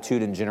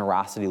gratitude and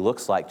generosity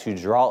looks like, to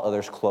draw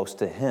others close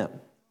to Him.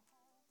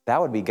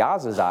 That would be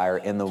God's desire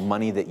in the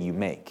money that you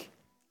make.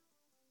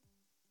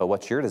 But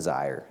what's your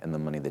desire in the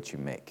money that you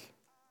make?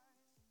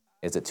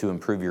 Is it to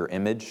improve your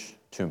image,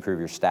 to improve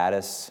your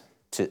status,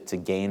 to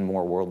gain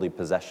more worldly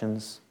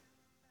possessions?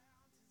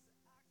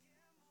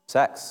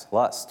 Sex,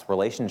 lust,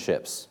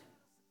 relationships.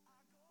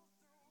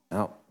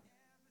 No.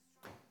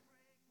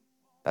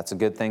 That's a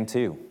good thing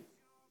too.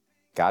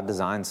 God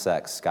designed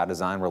sex. God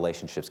designed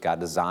relationships.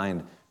 God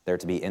designed there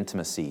to be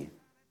intimacy.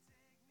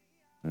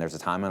 And there's a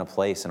time and a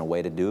place and a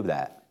way to do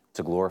that,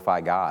 to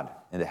glorify God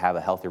and to have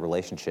a healthy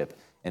relationship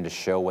and to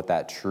show what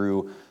that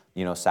true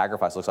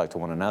sacrifice looks like to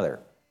one another.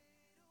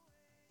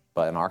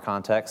 But in our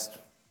context,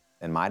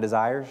 in my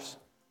desires,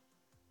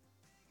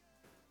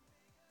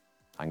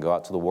 I can go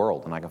out to the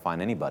world and I can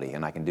find anybody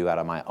and I can do out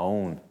of my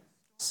own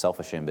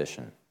selfish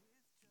ambition.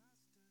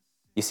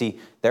 You see,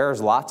 there's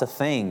lots of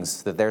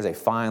things that there's a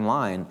fine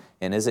line,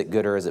 and is it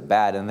good or is it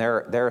bad? And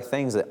there are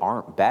things that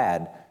aren't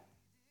bad,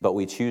 but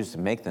we choose to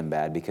make them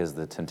bad because of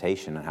the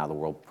temptation and how the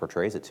world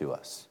portrays it to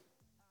us.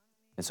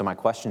 And so my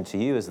question to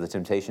you is the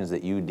temptations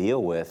that you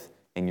deal with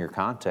in your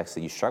context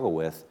that you struggle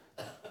with,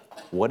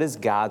 what is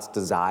God's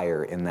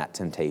desire in that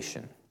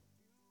temptation?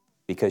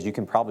 Because you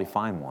can probably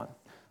find one.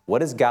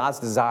 What is God's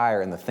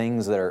desire in the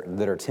things that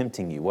are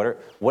tempting you?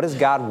 What is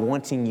God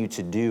wanting you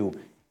to do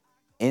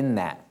in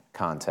that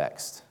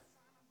context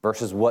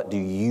versus what do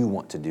you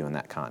want to do in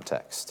that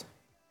context?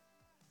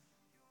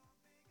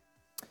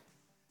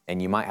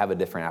 And you might have a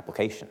different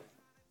application.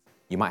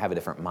 You might have a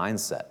different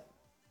mindset.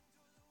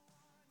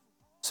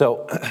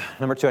 So,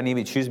 number 2, I need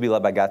to choose to be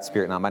led by God's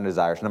Spirit, not my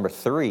desires. Number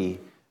 3,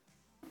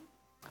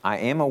 I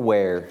am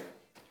aware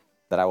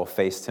that I will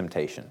face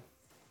temptation.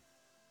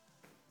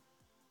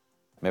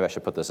 Maybe I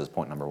should put this as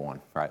point number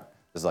 1, right?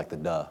 This is like the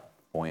duh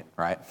point,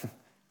 right?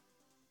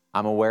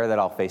 I'm aware that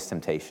I'll face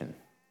temptation.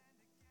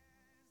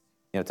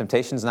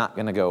 Temptation's not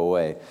going to go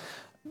away.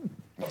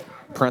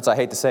 Prince, I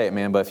hate to say it,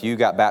 man, but if you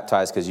got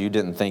baptized because you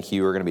didn't think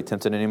you were going to be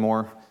tempted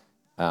anymore,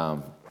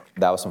 that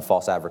was some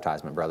false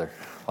advertisement, brother.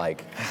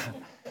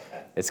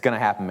 It's going to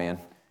happen, man.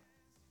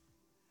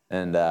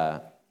 And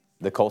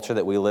the culture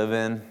that we live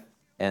in,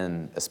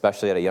 and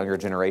especially at a younger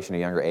generation, a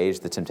younger age,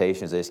 the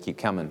temptations, they just keep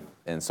coming.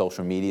 And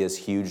social media is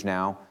huge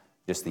now.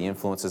 Just the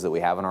influences that we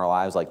have in our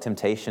lives,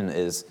 temptation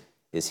is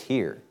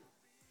here.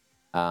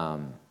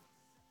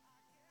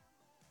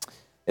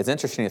 It's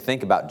interesting to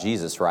think about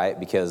Jesus, right?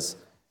 Because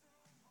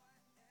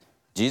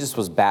Jesus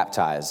was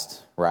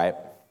baptized, right?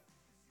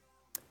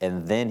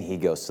 And then he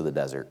goes to the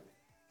desert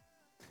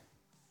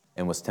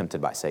and was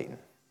tempted by Satan.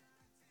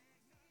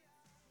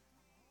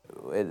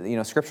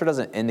 Scripture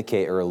doesn't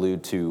indicate or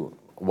allude to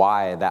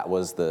why that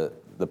was the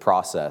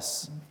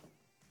process.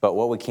 But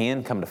what we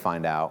can come to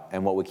find out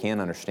and what we can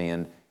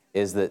understand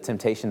is that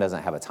temptation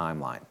doesn't have a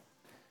timeline.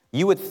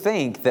 You would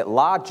think that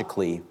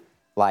logically,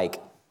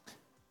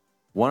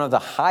 one of the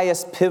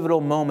highest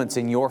pivotal moments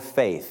in your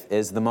faith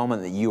is the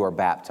moment that you are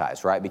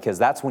baptized, right? Because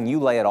that's when you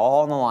lay it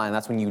all on the line.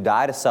 That's when you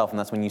die to self, and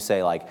that's when you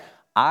say,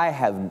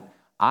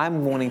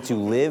 I'm wanting to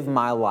live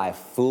my life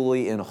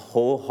fully and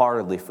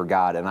wholeheartedly for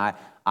God, and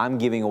I'm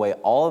giving away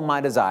all of my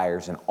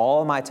desires and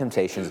all of my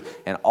temptations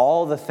and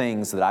all the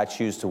things that I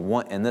choose to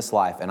want in this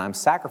life, and I'm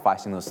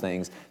sacrificing those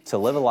things to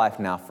live a life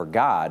now for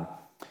God.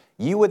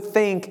 You would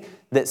think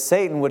that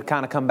Satan would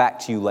kind of come back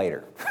to you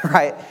later,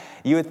 right?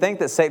 You would think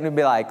that Satan would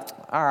be like,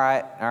 all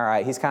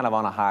right, he's kind of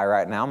on a high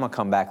right now. I'm going to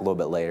come back a little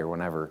bit later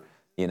whenever,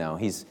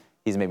 he's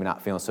maybe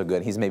not feeling so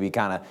good. He's maybe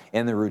kind of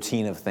in the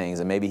routine of things,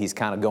 and maybe he's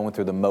kind of going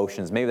through the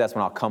motions. Maybe that's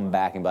when I'll come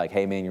back and be like,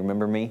 hey, man, you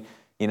remember me?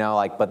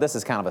 But this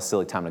is kind of a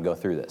silly time to go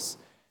through this.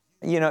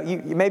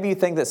 Maybe you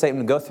think that Satan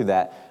would go through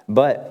that,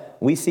 but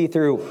we see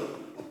through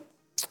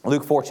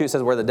Luke 4:2, it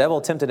says, where the devil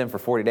tempted him for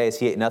 40 days,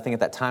 he ate nothing at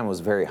that time and was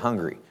very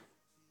hungry,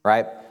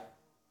 right?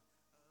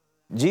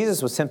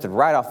 Jesus was tempted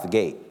right off the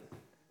gate.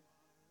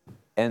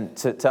 And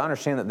to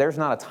understand that there's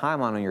not a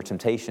timeline on your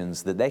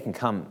temptations, that they can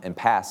come and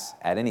pass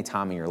at any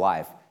time in your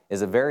life,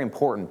 is a very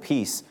important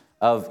piece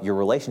of your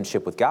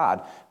relationship with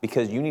God,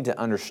 because you need to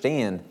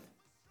understand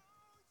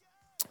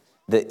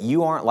that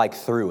you aren't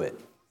through it,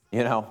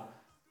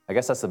 I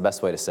guess that's the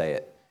best way to say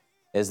it,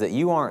 is that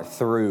you aren't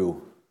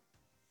through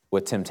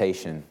with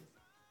temptation.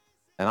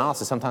 And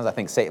honestly, sometimes I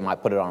think Satan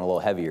might put it on a little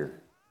heavier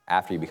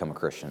after you become a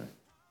Christian.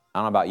 I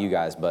don't know about you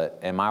guys, but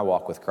in my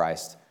walk with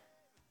Christ,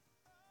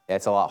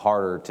 it's a lot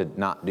harder to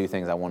not do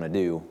things I want to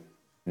do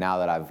now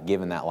that I've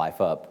given that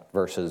life up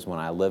versus when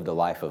I lived a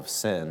life of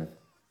sin,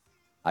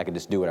 I could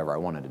just do whatever I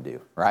wanted to do,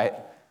 right?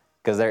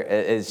 Because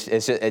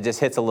it just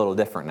hits a little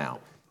different now.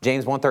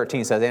 James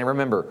 1:13 says, and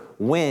remember,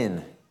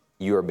 when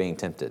you are being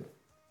tempted.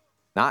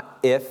 Not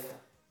if,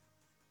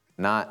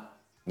 not,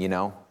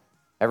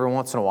 every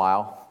once in a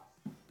while,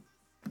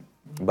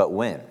 but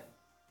when.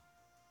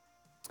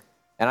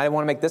 And I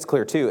want to make this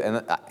clear too.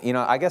 And,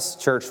 I guess,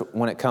 church,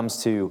 when it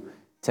comes to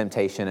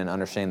temptation and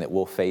understanding that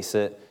we'll face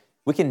it,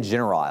 we can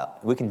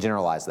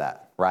generalize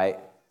that, right?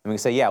 And we can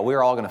say, yeah,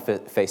 we're all going to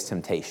face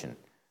temptation.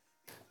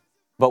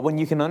 But when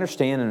you can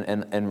understand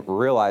and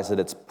realize that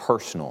it's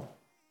personal,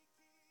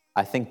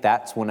 I think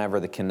that's whenever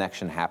the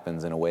connection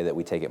happens in a way that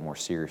we take it more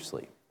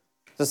seriously.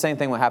 It's the same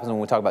thing what happens when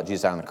we talk about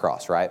Jesus dying on the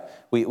cross, right?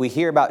 We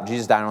hear about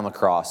Jesus dying on the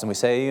cross, and we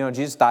say,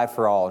 Jesus died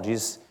for all.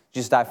 Jesus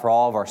died for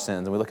all of our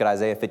sins. And we look at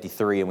Isaiah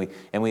 53,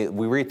 and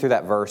we read through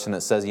that verse, and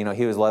it says, he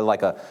was led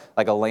like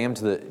a lamb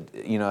to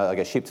the, like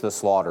a sheep to the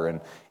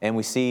slaughter. And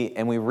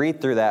we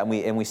read through that,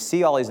 and we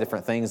see all these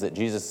different things that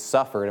Jesus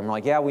suffered, and we're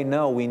like, yeah, we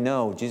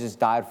know, Jesus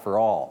died for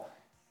all.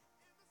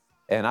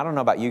 And I don't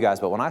know about you guys,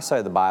 but when I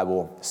studied the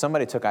Bible,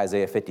 somebody took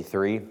Isaiah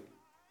 53,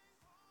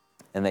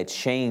 and they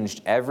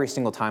changed every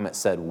single time it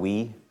said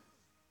we,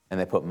 and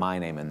they put my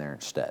name in there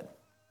instead.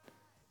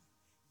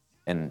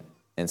 And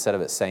instead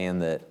of it saying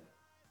that,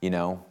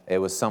 it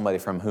was somebody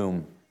from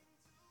whom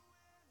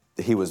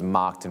he was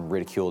mocked and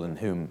ridiculed and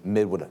whom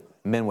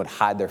men would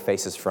hide their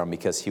faces from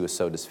because he was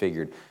so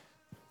disfigured,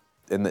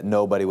 and that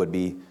nobody would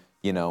be,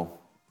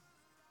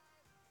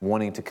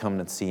 wanting to come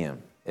and see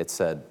him. It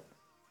said,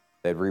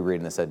 they'd reread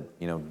and it said,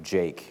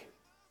 Jake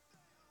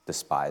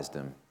despised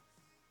him,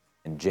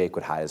 and Jake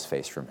would hide his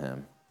face from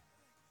him.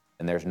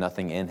 And there's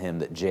nothing in him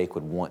that Jake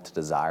would want to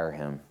desire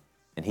him.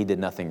 And he did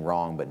nothing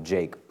wrong, but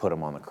Jake put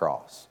him on the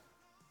cross.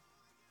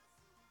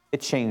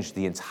 It changed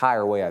the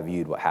entire way I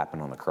viewed what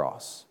happened on the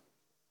cross.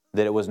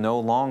 That it was no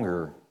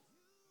longer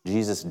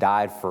Jesus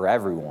died for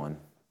everyone.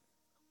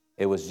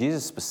 It was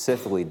Jesus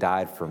specifically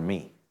died for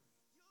me.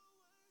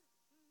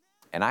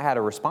 And I had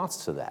a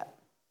response to that.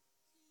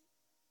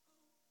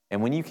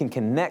 And when you can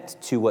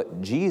connect to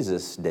what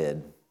Jesus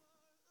did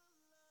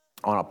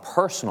on a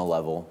personal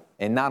level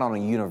and not on a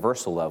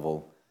universal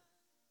level,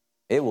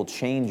 it will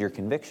change your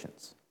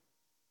convictions.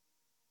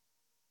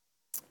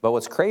 But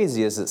what's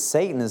crazy is that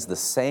Satan is the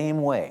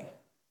same way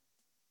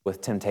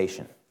with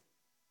temptation.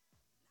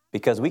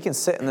 Because we can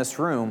sit in this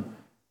room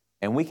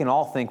and we can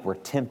all think we're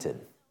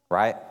tempted,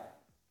 right?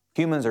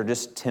 Humans are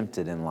just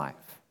tempted in life.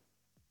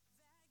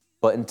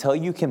 But until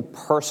you can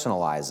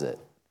personalize it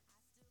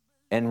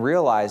and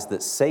realize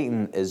that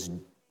Satan is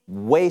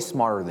way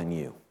smarter than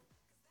you,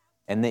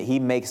 and that he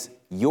makes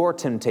your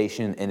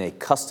temptation in a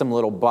custom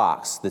little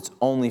box that's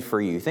only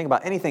for you. Think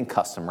about anything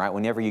custom, right?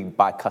 Whenever you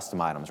buy custom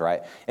items,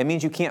 right? It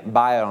means you can't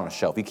buy it on a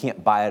shelf. You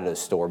can't buy it at a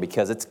store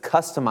because it's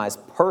customized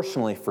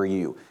personally for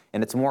you.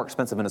 And it's more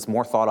expensive and it's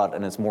more thought out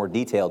and it's more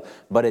detailed,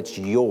 but it's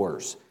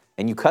yours.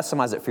 And you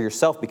customize it for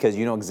yourself because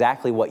you know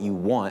exactly what you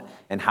want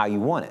and how you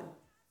want it.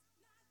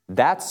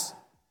 That's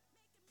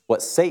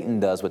what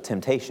Satan does with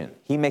temptation.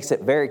 He makes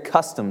it very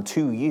custom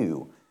to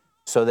you,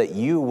 so that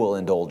you will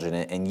indulge in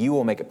it and you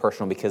will make it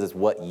personal because it's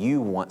what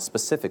you want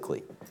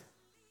specifically.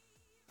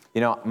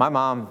 My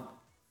mom,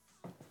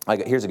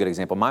 here's a good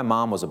example. My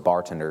mom was a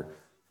bartender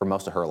for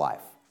most of her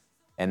life.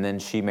 And then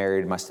she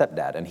married my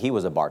stepdad, and he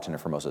was a bartender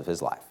for most of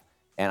his life.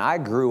 And I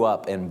grew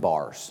up in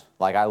bars.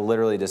 I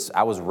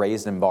was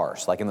raised in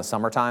bars. In the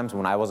summer times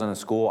when I wasn't in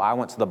school, I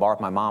went to the bar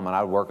with my mom and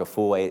I would work a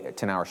full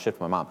 10-hour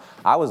shift with my mom.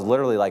 I was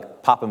literally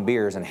popping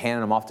beers and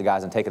handing them off to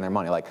guys and taking their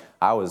money.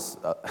 I was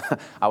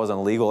an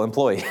illegal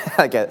employee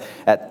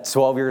at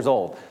 12 years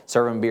old,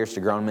 serving beers to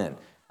grown men.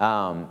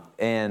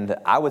 And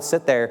I would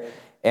sit there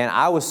and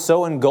I was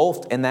so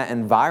engulfed in that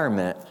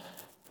environment,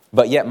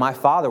 but yet my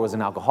father was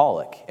an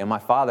alcoholic and my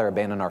father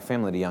abandoned our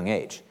family at a young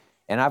age.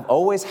 And I've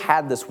always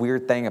had this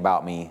weird thing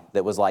about me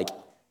that was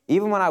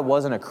even when I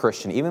wasn't a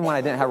Christian, even when I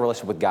didn't have a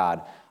relationship with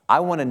God, I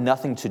wanted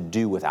nothing to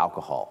do with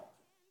alcohol.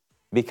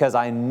 Because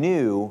I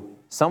knew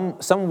some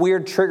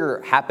weird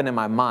trigger happened in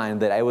my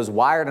mind that I was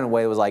wired in a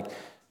way that was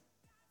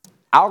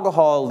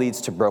alcohol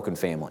leads to broken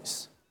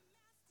families.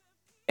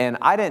 And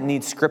I didn't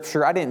need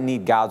scripture. I didn't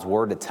need God's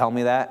word to tell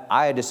me that.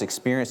 I had just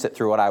experienced it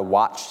through what I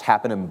watched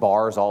happen in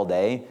bars all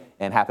day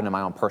and happen in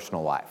my own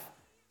personal life.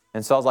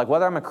 And so I was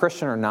whether I'm a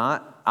Christian or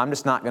not, I'm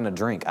just not going to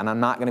drink. And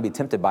I'm not going to be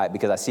tempted by it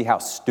because I see how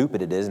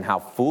stupid it is and how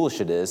foolish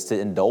it is to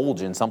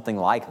indulge in something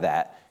like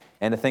that.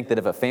 And to think that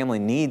if a family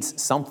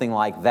needs something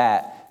like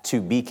that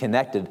to be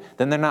connected,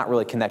 then they're not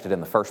really connected in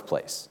the first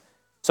place.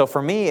 So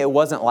for me, it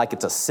wasn't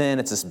it's a sin,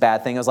 it's this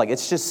bad thing. I was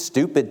it's just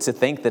stupid to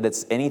think that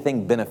it's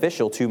anything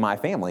beneficial to my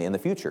family in the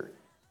future.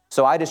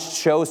 So I just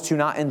chose to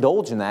not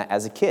indulge in that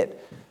as a kid.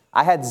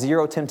 I had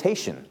zero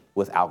temptation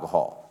with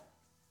alcohol.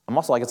 I'm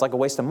also it's a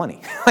waste of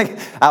money.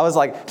 I was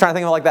trying to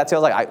think of it that too.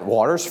 I was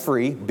water's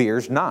free,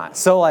 beer's not.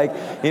 So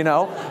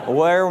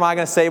where am I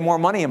going to save more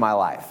money in my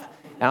life?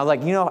 And I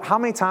was how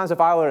many times if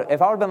I would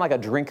have been a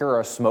drinker or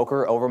a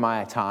smoker over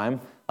my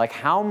time,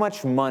 how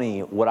much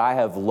money would I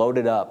have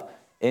loaded up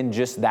in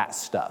just that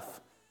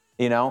stuff?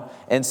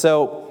 And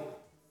so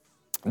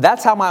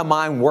that's how my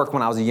mind worked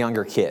when I was a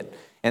younger kid.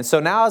 And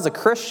so now as a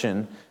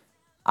Christian,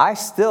 I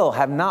still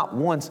have not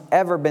once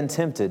ever been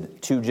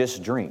tempted to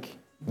just drink,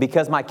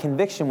 because my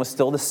conviction was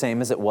still the same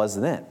as it was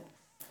then.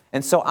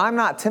 And so I'm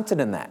not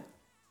tempted in that.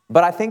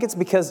 But I think it's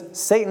because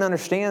Satan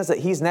understands that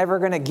he's never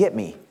going to get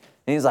me.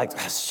 And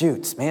he's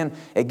shoot, man,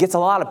 it gets a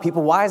lot of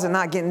people. Why is it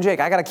not getting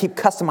Jake? I got to keep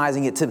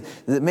customizing it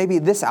to maybe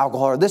this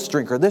alcohol or this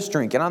drink or this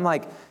drink. And I'm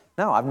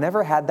no, I've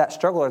never had that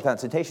struggle or that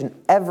temptation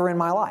ever in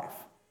my life.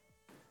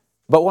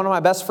 But one of my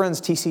best friends,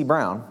 T.C.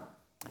 Brown,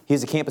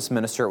 he's a campus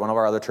minister at one of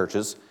our other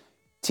churches.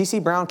 T.C.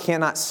 Brown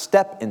cannot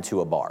step into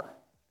a bar.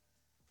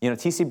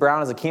 T.C.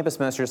 Brown is a campus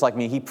minister just like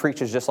me. He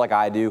preaches just like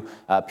I do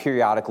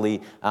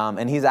periodically.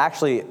 And he's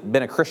actually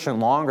been a Christian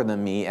longer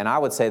than me. And I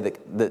would say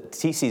that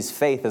T.C.'s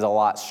faith is a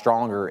lot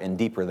stronger and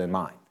deeper than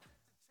mine.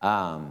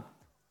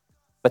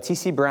 But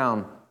T.C.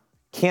 Brown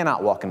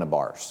cannot walk into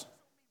bars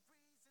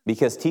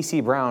because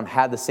T.C. Brown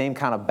had the same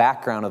kind of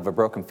background of a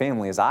broken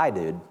family as I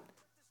did.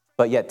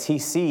 But yet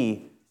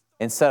T.C.,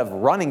 instead of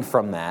running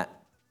from that,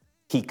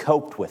 he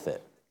coped with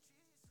it.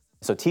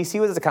 So T.C.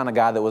 was the kind of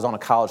guy that was on a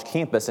college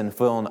campus and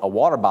filling a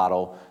water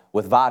bottle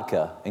with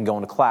vodka and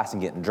going to class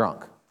and getting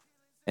drunk.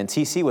 And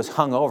TC was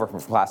hung over from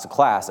class to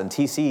class, and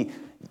TC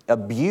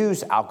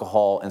abused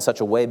alcohol in such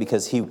a way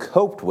because he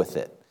coped with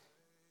it.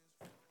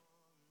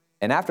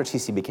 And after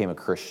TC became a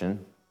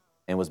Christian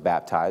and was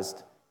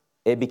baptized,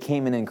 it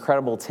became an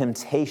incredible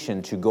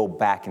temptation to go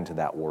back into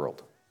that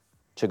world,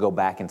 to go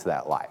back into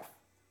that life.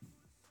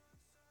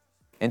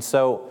 And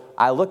so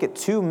I look at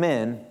two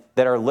men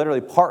that are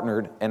literally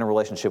partnered in a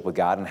relationship with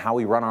God and how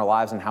we run our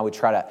lives and how we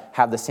try to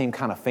have the same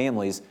kind of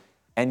families,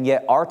 and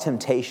yet our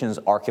temptations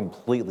are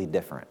completely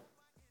different.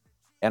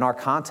 And our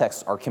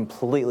contexts are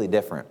completely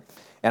different.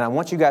 And I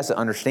want you guys to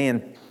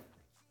understand,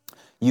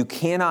 you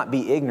cannot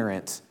be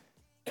ignorant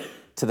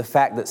to the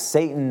fact that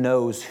Satan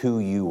knows who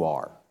you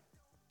are.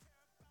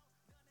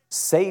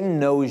 Satan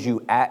knows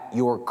you at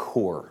your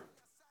core.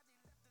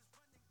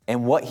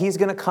 And what he's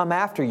going to come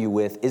after you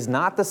with is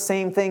not the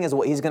same thing as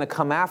what he's going to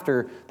come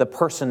after the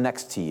person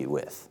next to you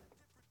with.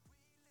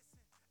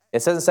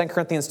 It says in 2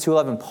 Corinthians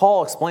 2:11,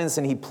 Paul explains this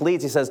and he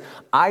pleads, he says,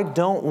 I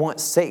don't want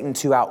Satan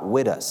to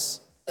outwit us.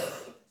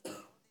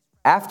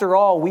 After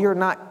all, we are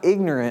not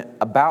ignorant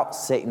about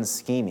Satan's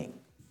scheming.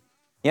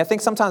 I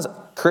think sometimes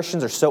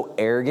Christians are so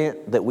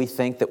arrogant that we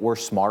think that we're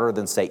smarter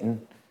than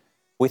Satan.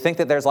 We think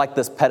that there's like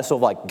this pedestal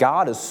of like,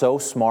 God is so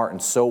smart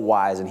and so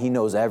wise and he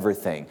knows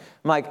everything.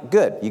 I'm like,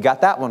 good, you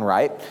got that one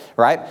right?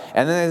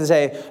 And then they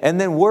say, and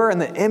then we're in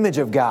the image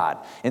of God.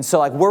 And so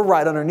like we're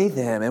right underneath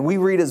him and we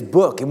read his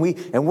book and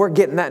we're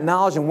getting that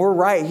knowledge and we're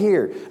right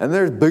here. And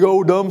there's big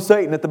old dumb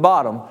Satan at the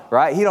bottom,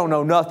 right? He don't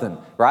know nothing,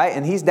 right?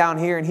 And he's down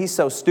here and he's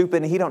so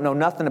stupid and he don't know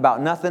nothing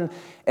about nothing.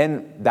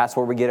 And that's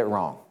where we get it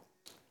wrong.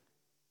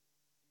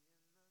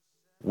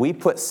 We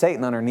put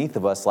Satan underneath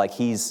of us like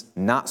he's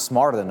not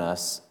smarter than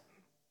us.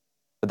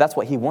 But that's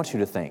what he wants you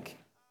to think,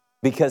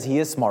 because he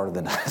is smarter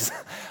than us.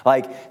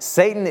 Like,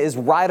 Satan is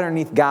right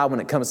underneath God when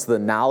it comes to the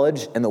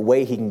knowledge and the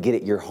way he can get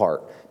at your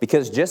heart.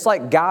 Because just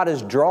like God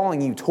is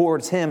drawing you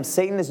towards him,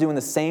 Satan is doing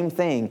the same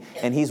thing,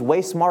 and he's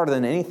way smarter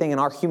than anything in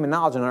our human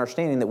knowledge and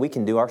understanding that we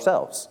can do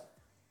ourselves.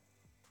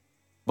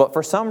 But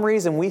for some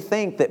reason, we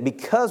think that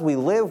because we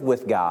live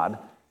with God,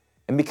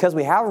 and because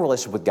we have a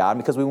relationship with God,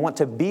 because we want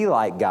to be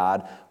like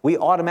God, we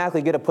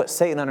automatically get to put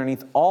Satan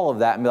underneath all of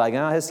that and be like,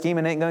 oh, his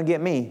scheming ain't going to get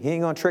me. He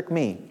ain't going to trick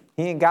me.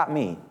 He ain't got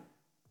me.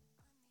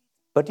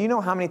 But do you know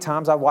how many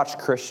times I've watched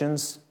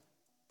Christians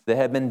that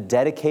have been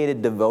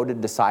dedicated, devoted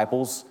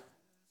disciples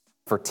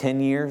for 10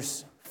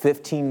 years,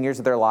 15 years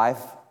of their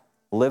life,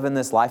 live in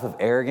this life of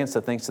arrogance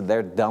that thinks that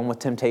they're done with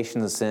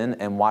temptations of sin,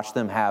 and watch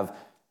them have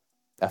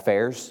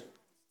affairs?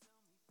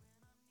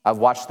 I've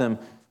watched them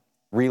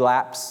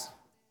relapse.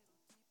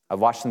 I've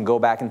watched them go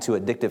back into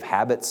addictive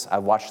habits.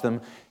 I've watched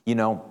them,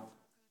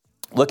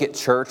 look at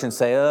church and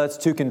say, oh, it's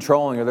too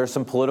controlling, or there's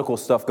some political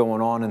stuff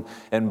going on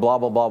and blah,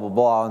 blah, blah, blah,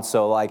 blah. And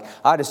so I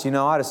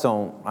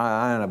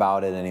ain't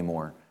about it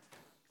anymore.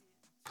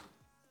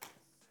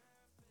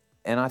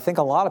 And I think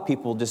a lot of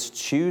people just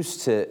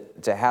choose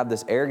to have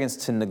this arrogance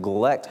to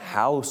neglect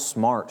how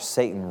smart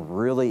Satan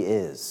really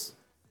is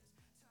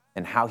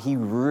and how he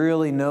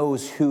really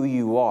knows who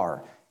you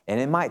are. And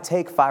it might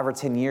take 5 or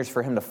 10 years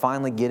for him to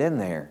finally get in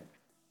there.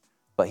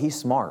 But he's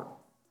smart.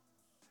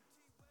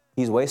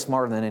 He's way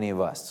smarter than any of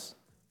us.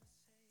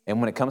 And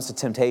when it comes to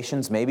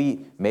temptations,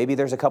 maybe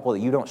there's a couple that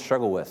you don't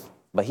struggle with,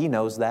 but he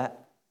knows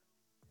that.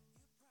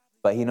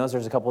 But he knows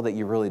there's a couple that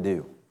you really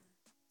do.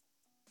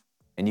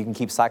 And you can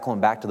keep cycling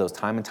back to those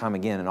time and time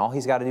again, and all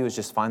he's got to do is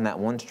just find that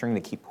one string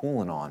to keep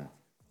pulling on.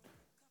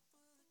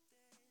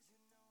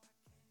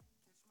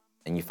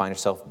 And you find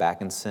yourself back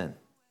in sin.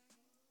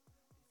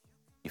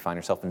 You find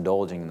yourself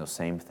indulging in those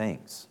same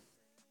things.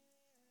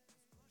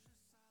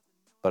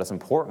 But it's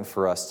important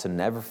for us to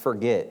never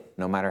forget,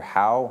 no matter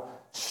how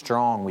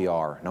strong we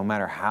are, no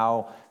matter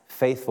how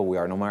faithful we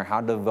are, no matter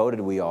how devoted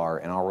we are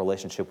in our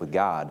relationship with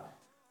God,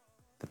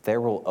 that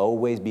there will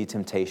always be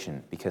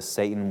temptation, because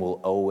Satan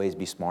will always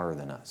be smarter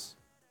than us.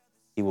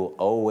 He will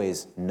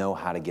always know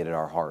how to get at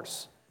our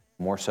hearts,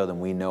 more so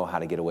than we know how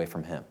to get away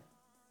from him.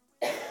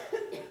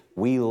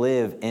 We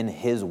live in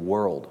his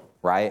world,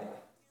 right?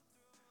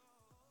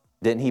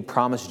 Didn't he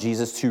promise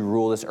Jesus to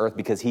rule this earth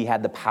because he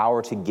had the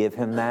power to give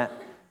him that?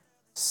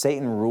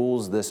 Satan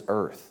rules this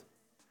earth.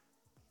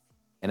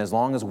 And as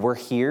long as we're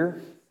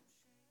here,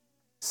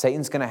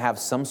 Satan's going to have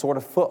some sort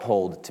of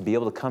foothold to be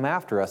able to come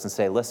after us and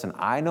say, listen,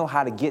 I know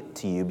how to get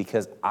to you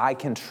because I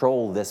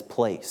control this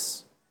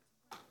place.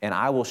 And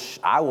I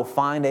will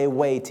find a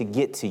way to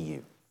get to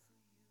you.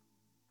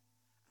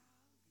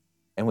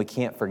 And we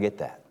can't forget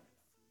that.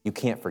 You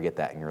can't forget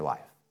that in your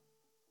life.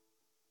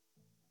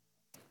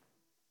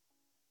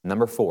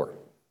 Number 4,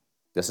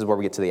 this is where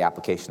we get to the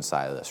application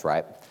side of this,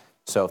 right?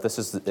 So if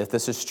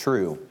this is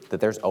true, that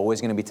there's always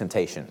going to be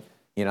temptation,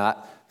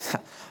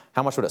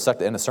 how much would it suck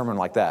to end a sermon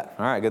like that?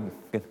 All right,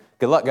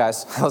 good luck,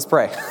 guys. Let's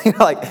pray.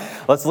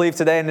 Let's leave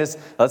today and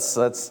just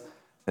let's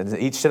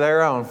each to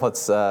their own.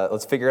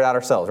 Let's figure it out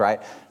ourselves,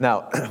 right?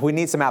 Now, we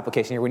need some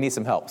application here. We need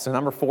some help. So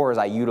number 4 is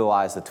I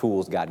utilize the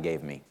tools God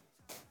gave me.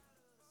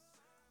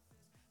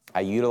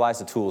 I utilize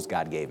the tools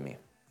God gave me.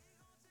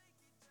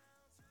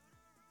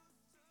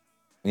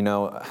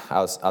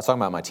 I was talking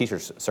about my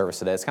teacher's service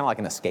today. It's kind of like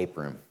an escape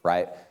room,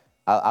 right?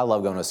 I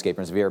love going to escape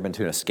rooms. Have you ever been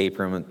to an escape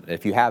room?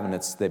 If you haven't,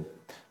 I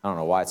don't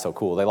know why it's so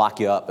cool. They lock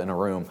you up in a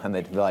room, and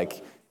they'd be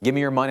like, give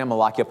me your money, I'm going to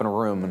lock you up in a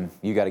room, and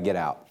you got to get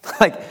out.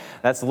 Like,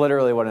 that's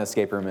literally what an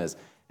escape room is.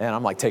 And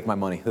I'm like, take my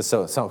money. This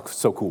is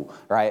so cool,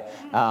 right?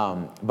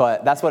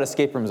 But that's what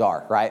escape rooms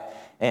are, right?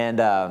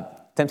 And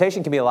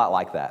temptation can be a lot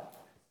like that.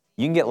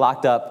 You can get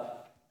locked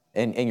up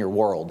in your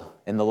world,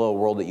 in the little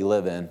world that you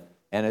live in,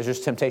 and there's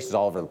just temptations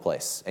all over the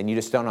place, and you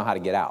just don't know how to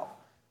get out.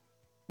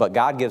 But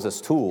God gives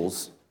us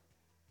tools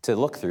to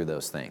look through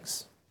those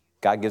things.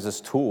 God gives us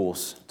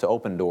tools to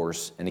open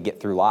doors and to get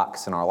through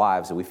locks in our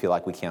lives that we feel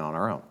like we can't on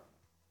our own.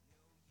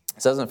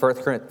 It says in 1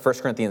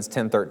 Corinthians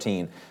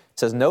 10:13, it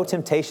says, no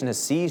temptation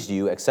has seized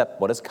you except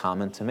what is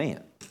common to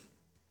man.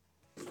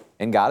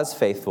 And God is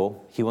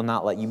faithful. He will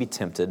not let you be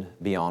tempted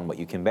beyond what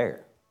you can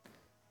bear.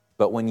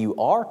 But when you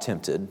are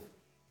tempted,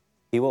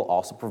 he will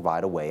also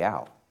provide a way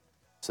out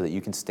so that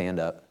you can stand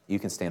up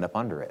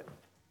under it.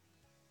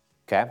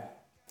 Okay?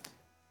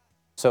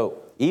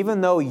 So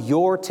even though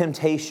your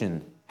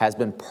temptation has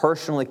been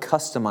personally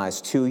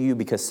customized to you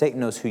because Satan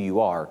knows who you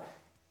are,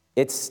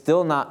 it's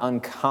still not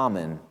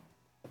uncommon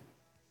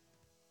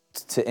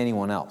to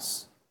anyone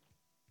else.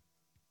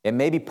 It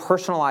may be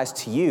personalized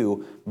to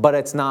you, but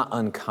it's not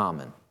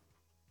uncommon.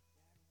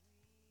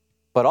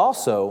 But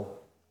also,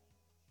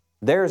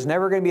 there's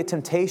never going to be a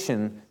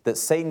temptation that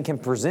Satan can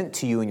present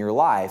to you in your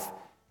life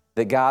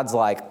that God's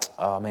like,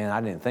 oh man,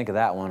 I didn't think of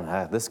that one.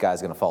 This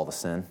guy's going to fall to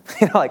sin.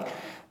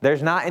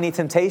 There's not any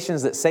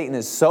temptations that Satan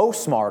is so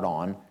smart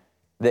on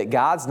that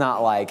God's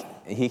not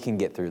like, he can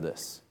get through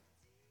this.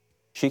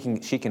 She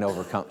can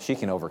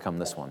overcome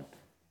this one.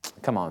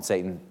 Come on,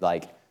 Satan.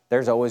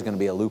 There's always going to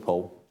be a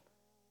loophole.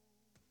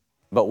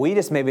 But we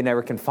just maybe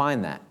never can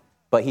find that.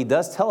 But he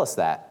does tell us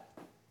that.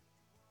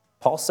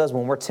 Paul says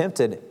when we're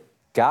tempted,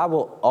 God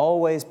will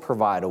always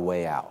provide a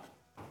way out.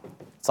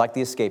 It's like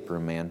the escape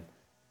room, man.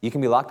 You can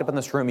be locked up in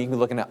this room. You can be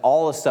looking at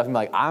all this stuff and be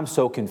like, I'm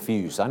so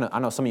confused. I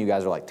know some of you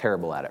guys are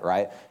terrible at it,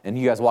 right? And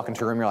you guys walk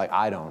into a room, you're like,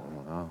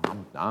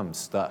 I'm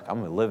stuck. I'm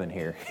going to live in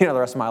here, the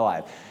rest of my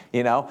life,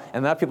 And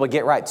then other people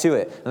get right to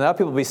it. And then other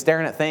people be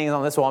staring at things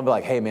on this wall and be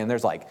like, hey, man,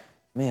 there's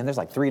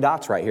 3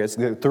 dots right here. It's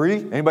 3.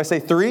 Anybody say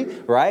 3?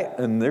 Right?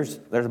 And there's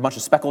a bunch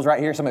of speckles right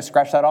here. Somebody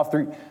scratch that off.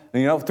 3,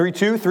 3,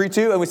 2, 3,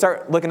 2. And we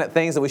start looking at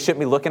things that we shouldn't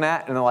be looking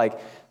at. And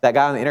that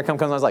guy on the intercom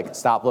comes on and is like,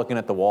 stop looking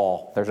at the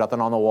wall. There's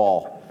nothing on the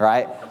wall,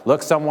 right?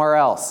 Look somewhere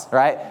else,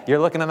 right? You're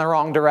looking in the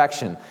wrong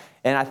direction.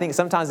 And I think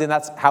sometimes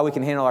that's how we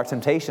can handle our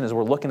temptation is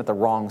we're looking at the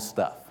wrong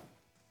stuff.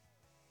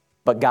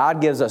 But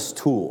God gives us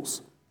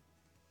tools.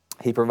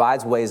 He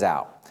provides ways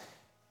out.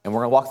 And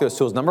we're going to walk through those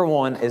tools. Number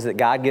 1 is that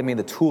God gave me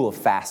the tool of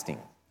fasting.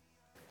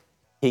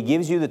 He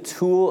gives you the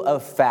tool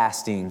of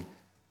fasting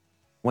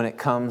when it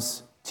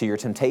comes to your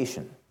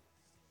temptation.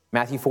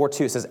 Matthew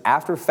 4:2 says,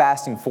 after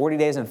fasting 40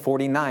 days and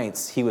 40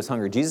 nights, he was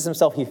hungry. Jesus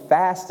himself, he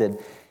fasted.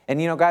 And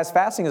guys,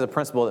 fasting is a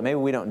principle that maybe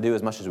we don't do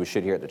as much as we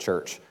should here at the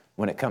church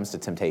when it comes to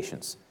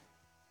temptations.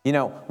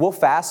 We'll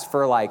fast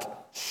for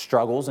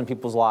struggles in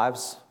people's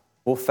lives.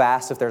 We'll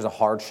fast if there's a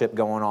hardship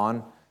going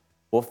on.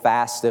 We'll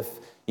fast if,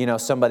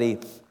 somebody,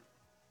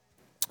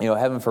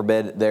 heaven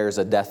forbid, there's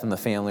a death in the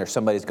family or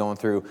somebody's going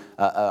through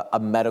a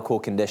medical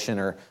condition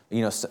or,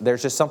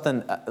 there's just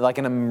something like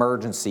an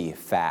emergency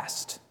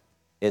fast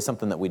is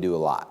something that we do a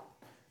lot.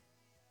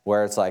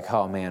 Where it's like,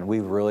 oh man,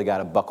 we've really got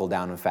to buckle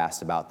down and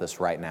fast about this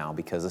right now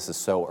because this is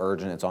so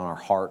urgent, it's on our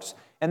hearts.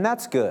 And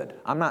that's good.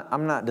 I'm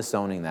not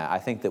disowning that. I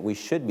think that we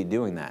should be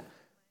doing that.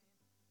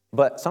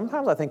 But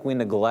sometimes I think we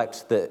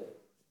neglect that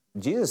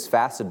Jesus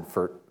fasted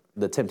for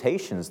the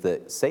temptations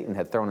that Satan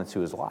had thrown into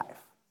his life.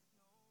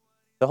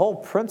 The whole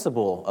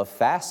principle of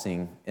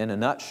fasting, in a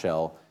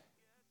nutshell,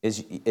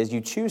 is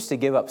you choose to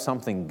give up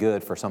something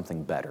good for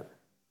something better.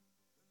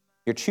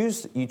 You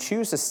choose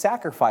to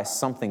sacrifice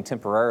something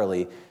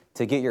temporarily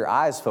to get your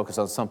eyes focused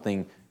on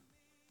something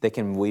that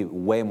can be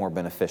way more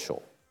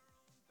beneficial.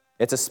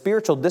 It's a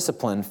spiritual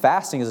discipline.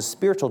 Fasting is a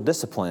spiritual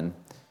discipline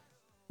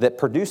that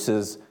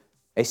produces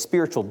a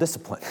spiritual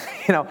discipline.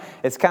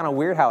 It's kind of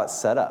weird how it's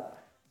set up.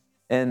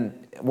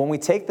 And when we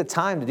take the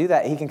time to do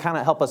that, he can kind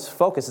of help us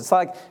focus. It's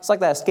like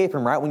that escape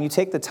room, right? When you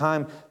take the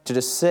time to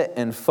just sit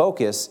and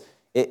focus,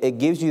 it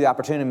gives you the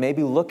opportunity to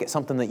maybe look at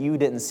something that you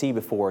didn't see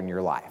before in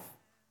your life.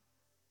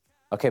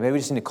 Okay, maybe we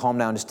just need to calm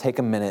down, just take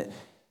a minute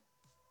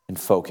and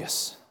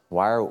focus.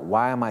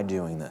 Why am I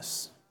doing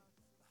this?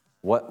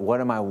 What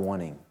am I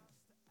wanting?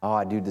 Oh,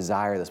 I do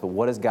desire this, but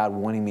what is God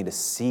wanting me to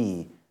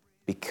see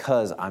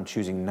because I'm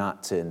choosing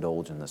not to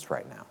indulge in this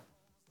right now?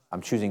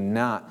 I'm choosing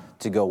not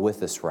to go with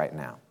this right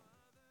now.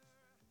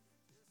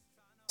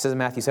 It says in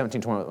Matthew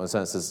 17:21, it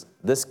says,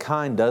 this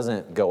kind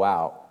doesn't go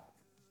out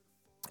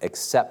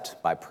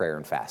except by prayer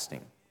and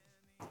fasting.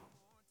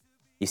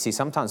 You see,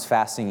 sometimes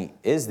fasting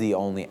is the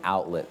only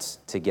outlet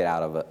to get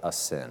out of a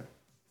sin.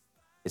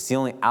 It's the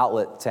only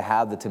outlet to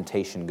have the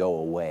temptation go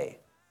away,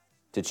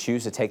 to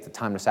choose to take the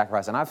time to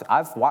sacrifice. And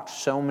I've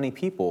watched so many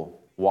people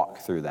walk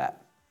through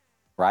that,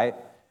 right?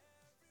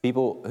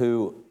 People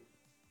who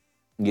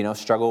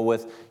struggle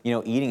with,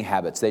 eating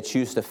habits. They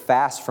choose to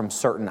fast from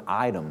certain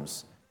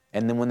items.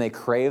 And then when they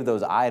crave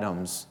those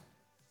items,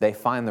 they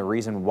find the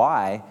reason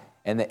why,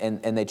 and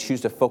they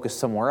choose to focus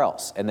somewhere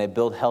else, and they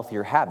build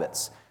healthier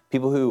habits.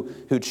 People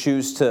who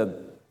choose to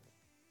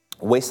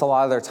waste a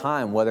lot of their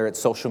time, whether it's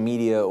social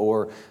media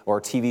or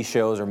TV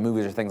shows or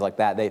movies or things like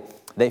that,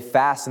 they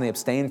fast and they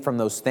abstain from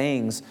those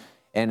things,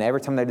 and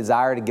every time they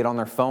desire to get on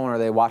their phone or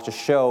they watch a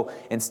show,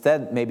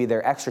 instead maybe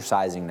they're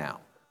exercising now,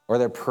 or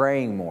they're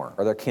praying more,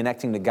 or they're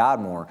connecting to God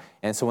more.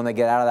 And so when they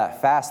get out of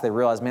that fast, they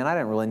realize, man, I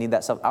didn't really need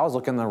that stuff. I was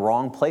looking in the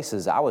wrong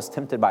places. I was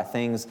tempted by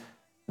things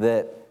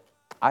that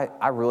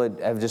I really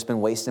have just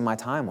been wasting my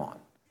time on.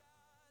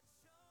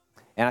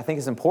 And I think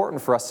it's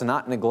important for us to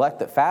not neglect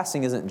that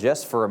fasting isn't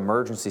just for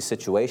emergency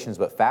situations,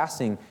 but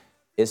fasting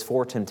is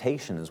for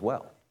temptation as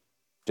well,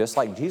 just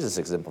like Jesus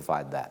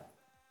exemplified that.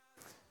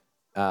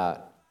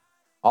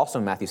 Also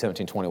in Matthew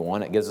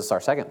 17:21, it gives us our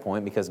second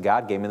point, because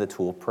God gave me the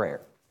tool of prayer.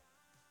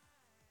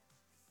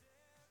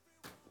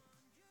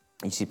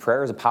 You see,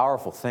 prayer is a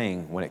powerful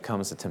thing when it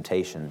comes to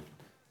temptation.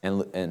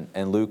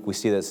 And Luke, we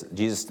see this,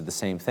 Jesus did the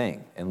same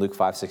thing. In Luke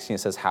 5:16, it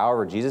says,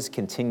 however, Jesus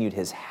continued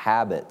his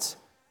habit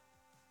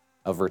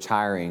of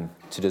retiring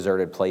to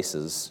deserted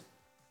places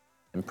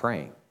and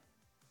praying.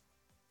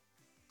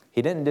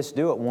 He didn't just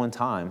do it one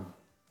time.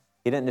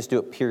 He didn't just do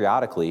it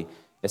periodically.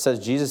 It says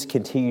Jesus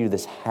continued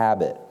this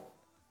habit.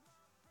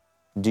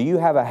 Do you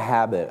have a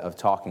habit of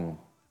talking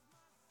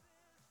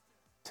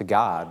to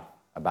God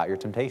about your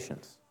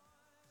temptations?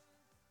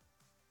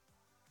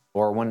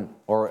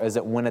 Or is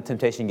it when a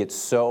temptation gets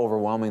so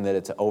overwhelming that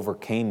it's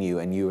overcame you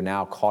and you are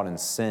now caught in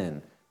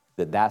sin,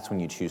 that's when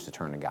you choose to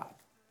turn to God?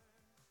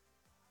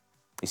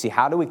 You see,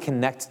 how do we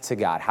connect to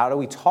God? How do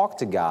we talk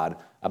to God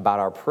about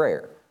our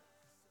prayer?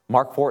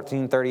 Mark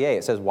 14:38,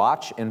 it says,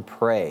 watch and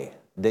pray.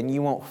 Then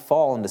you won't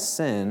fall into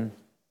sin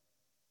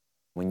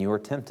when you are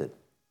tempted.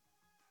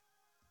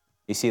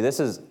 You see,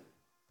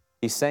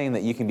 he's saying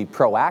that you can be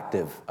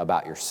proactive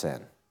about your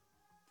sin,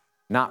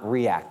 not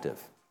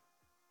reactive.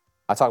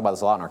 I talk about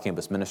this a lot in our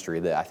campus ministry,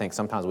 that I think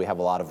sometimes we have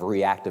a lot of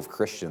reactive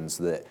Christians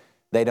that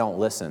they don't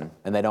listen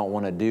and they don't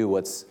want to do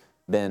what's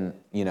been,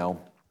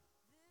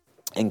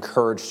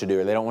 encouraged to do,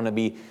 or they don't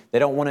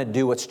want to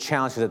do what's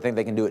challenged because they think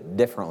they can do it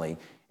differently.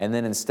 And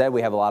then instead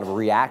we have a lot of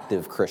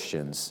reactive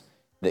Christians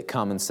that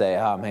come and say,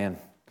 oh man,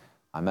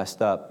 I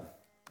messed up.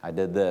 I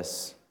did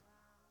this.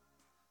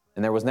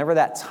 And there was never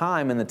that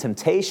time in the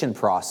temptation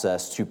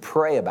process to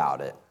pray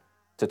about it,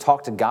 to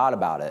talk to God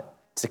about it,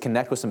 to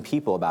connect with some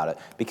people about it.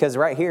 Because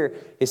right here,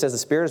 it says the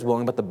spirit is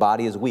willing, but the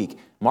body is weak.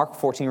 Mark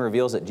 14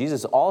 reveals that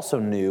Jesus also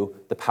knew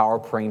the power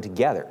of praying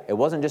together. It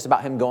wasn't just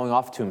about him going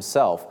off to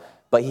himself,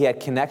 but he had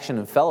connection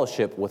and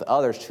fellowship with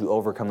others to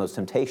overcome those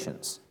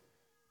temptations.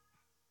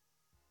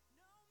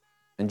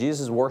 In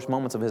Jesus' worst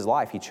moments of his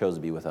life, he chose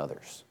to be with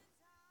others.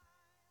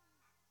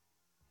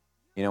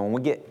 When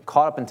we get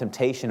caught up in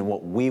temptation and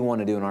what we want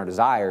to do in our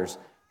desires,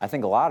 I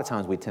think a lot of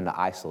times we tend to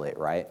isolate,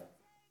 right?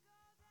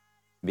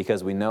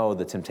 Because we know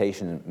the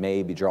temptation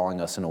may be drawing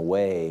us in a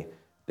way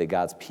that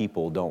God's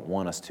people don't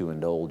want us to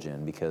indulge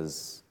in,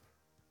 because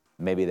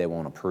maybe they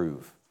won't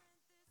approve.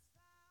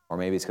 Or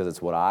maybe it's because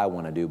it's what I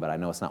want to do, but I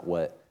know it's not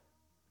what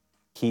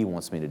he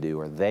wants me to do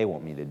or they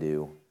want me to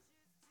do.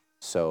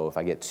 So if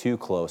I get too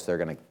close, they're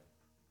going to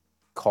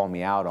call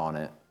me out on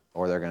it,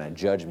 or they're going to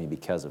judge me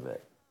because of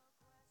it.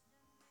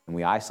 And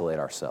we isolate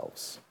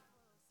ourselves.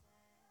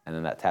 And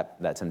then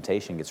that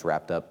temptation gets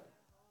wrapped up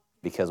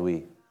because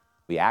we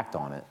act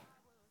on it,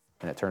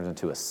 and it turns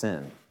into a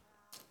sin.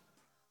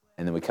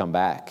 And then we come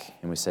back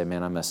and we say,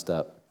 man, I messed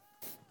up,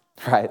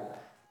 right?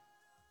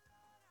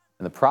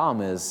 And the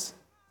problem is,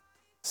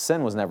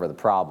 sin was never the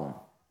problem.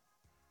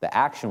 The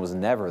action was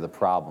never the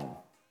problem.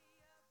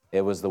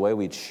 It was the way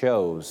we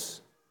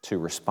chose to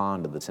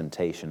respond to the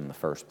temptation in the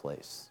first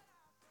place.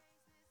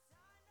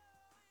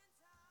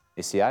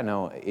 You see, I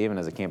know even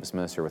as a campus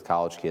minister with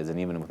college kids and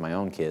even with my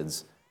own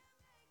kids,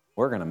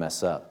 we're going to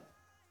mess up.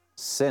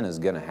 Sin is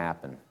going to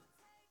happen.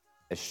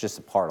 It's just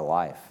a part of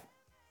life.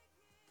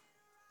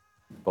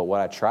 But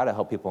what I try to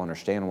help people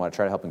understand, what I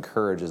try to help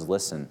encourage is,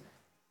 listen,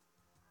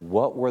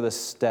 what were the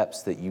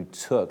steps that you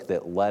took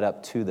that led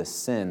up to the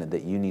sin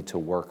that you need to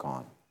work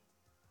on?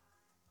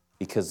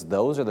 Because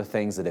those are the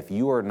things that if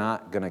you are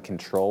not going to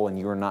control and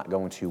you are not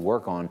going to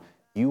work on,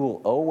 you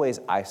will always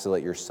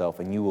isolate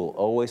yourself and you will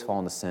always fall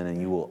into sin and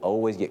you will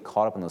always get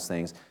caught up in those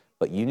things.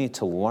 But you need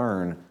to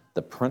learn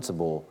the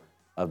principle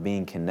of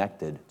being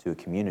connected to a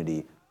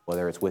community,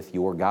 whether it's with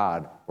your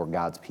God or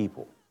God's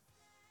people.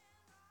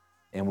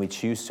 And we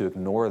choose to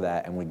ignore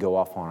that and we go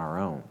off on our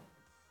own.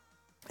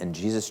 And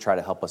Jesus tried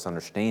to help us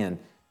understand,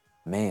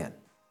 man,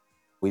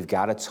 we've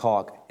got to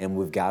talk and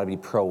we've got to be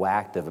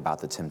proactive about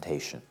the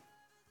temptation.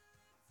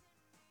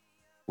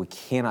 We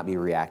cannot be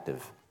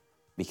reactive,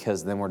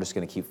 because then we're just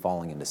going to keep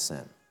falling into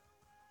sin.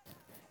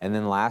 And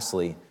then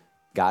lastly,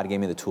 God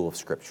gave me the tool of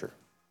Scripture.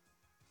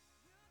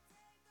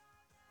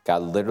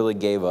 God literally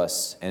gave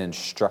us an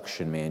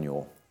instruction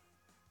manual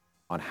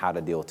on how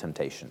to deal with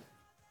temptation.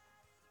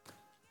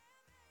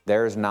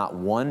 There is not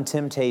one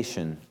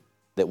temptation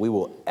that we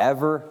will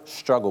ever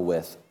struggle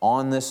with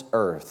on this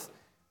earth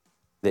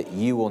that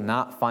you will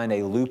not find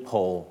a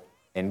loophole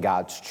in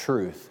God's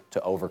truth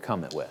to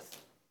overcome it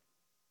with.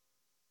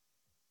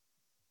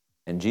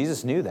 And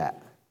Jesus knew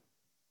that.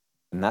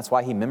 And that's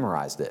why he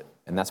memorized it.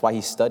 And that's why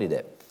he studied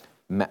it.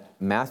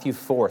 Matthew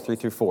 4,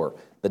 3-4.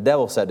 The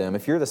devil said to him,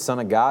 if you're the Son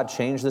of God,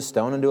 change this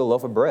stone into a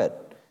loaf of bread.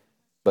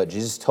 But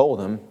Jesus told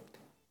him,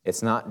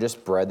 it's not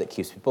just bread that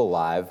keeps people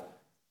alive.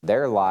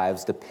 Their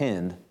lives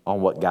depend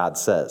on what God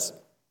says.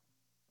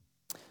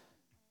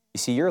 You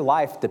see, your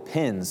life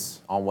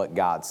depends on what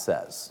God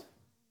says.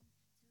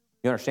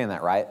 You understand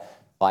that, right?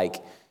 Like,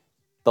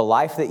 the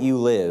life that you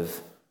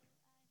live,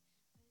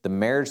 the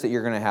marriage that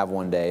you're going to have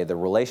one day, the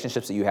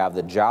relationships that you have,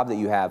 the job that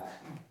you have,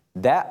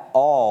 that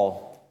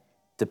all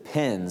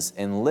depends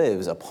and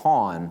lives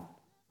upon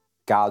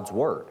God's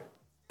word,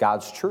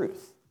 God's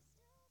truth.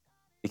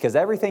 Because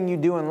everything you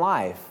do in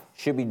life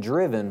should be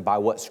driven by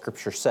what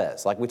Scripture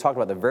says. Like we talked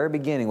about at the very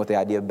beginning with the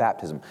idea of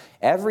baptism.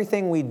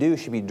 Everything we do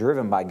should be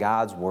driven by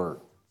God's word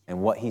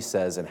and what he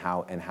says and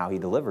how he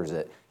delivers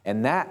it.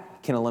 And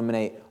that can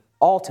eliminate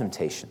all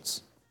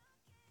temptations.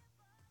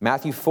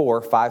 Matthew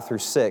 4,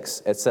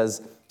 5-6, it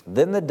says,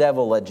 then the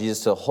devil led Jesus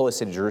to the holy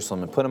city of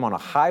Jerusalem and put him on a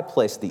high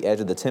place at the edge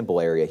of the temple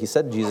area. He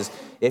said to Jesus,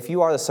 if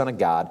you are the Son of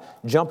God,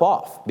 jump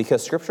off,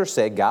 because Scripture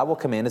said God will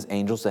command his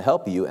angels to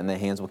help you and their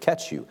hands will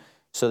catch you,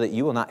 so that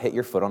you will not hit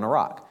your foot on a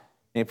rock.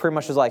 And he pretty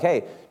much was like,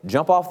 hey,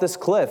 jump off this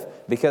cliff,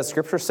 because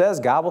Scripture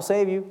says God will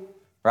save you,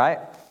 right?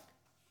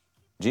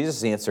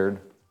 Jesus answered,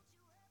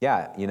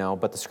 yeah,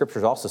 but the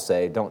Scriptures also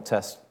say, don't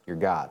test your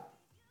God.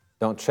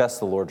 Don't test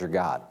the Lord your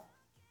God,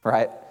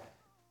 right?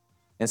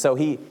 And so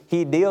he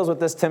deals with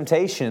this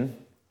temptation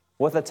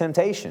with a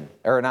temptation,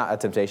 or not a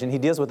temptation. He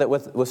deals with it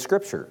with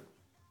Scripture.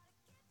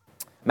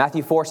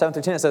 Matthew 4,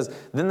 7-10, it says,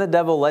 then the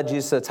devil led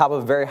Jesus to the top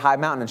of a very high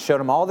mountain and showed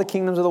him all the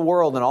kingdoms of the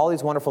world and all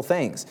these wonderful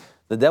things.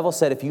 The devil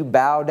said, if you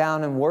bow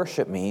down and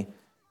worship me,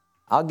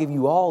 I'll give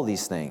you all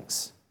these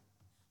things,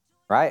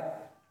 right?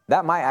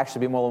 That might actually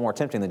be a little more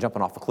tempting than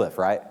jumping off a cliff,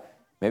 right?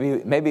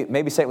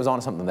 Maybe Satan was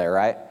on something there,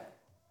 right?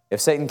 If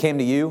Satan came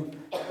to you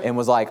and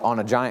was like on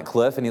a giant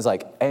cliff and he's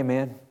like, hey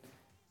man,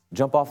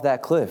 jump off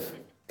that cliff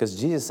because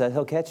Jesus said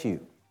he'll catch you.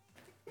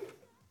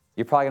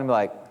 You're probably going to be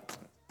like,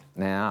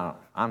 nah,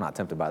 I'm not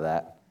tempted by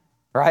that,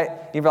 right?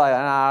 You're probably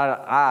like,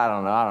 nah, I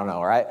don't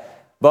know, right?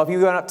 But if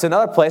you go up to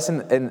another place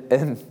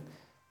and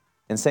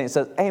Satan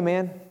says, hey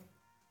man,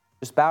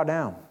 just bow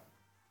down.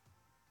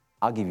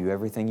 I'll give you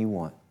everything you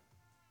want.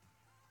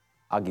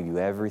 I'll give you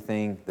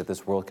everything that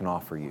this world can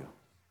offer you.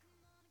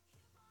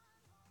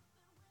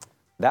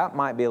 That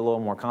might be a little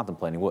more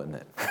contemplating, wouldn't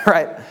it?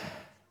 Right?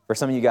 For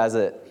some of you guys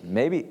that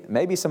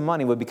maybe some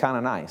money would be kind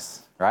of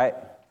nice, right?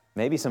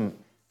 Maybe some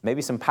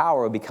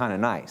power would be kind of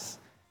nice.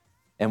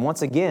 And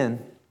once again,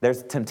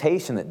 there's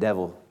temptation that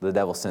the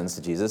devil sends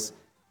to Jesus,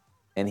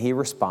 and he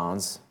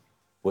responds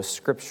with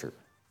Scripture.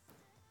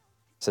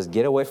 It says,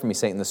 get away from me,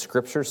 Satan. The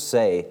Scriptures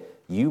say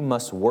you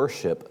must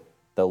worship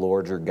the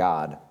Lord your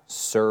God.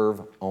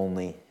 Serve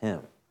only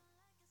him.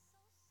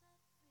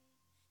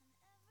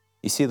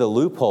 You see the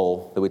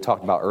loophole that we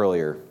talked about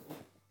earlier,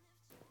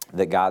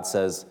 that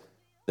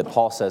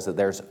Paul says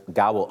that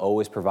God will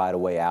always provide a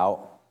way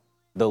out.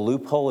 The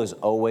loophole is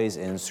always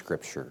in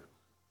Scripture.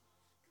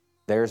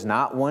 There's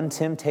not one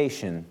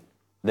temptation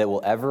that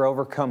will ever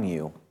overcome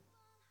you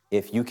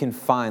if you can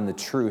find the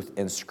truth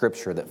in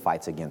Scripture that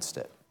fights against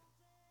it.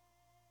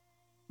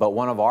 But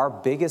one of our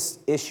biggest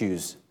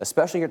issues,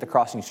 especially here at the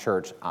Crossings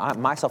Church,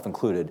 myself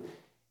included,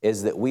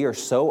 is that we are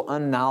so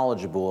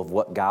unknowledgeable of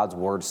what God's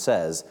Word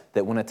says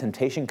that when a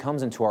temptation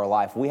comes into our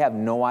life, we have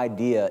no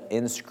idea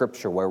in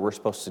Scripture where we're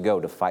supposed to go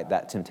to fight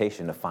that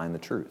temptation to find the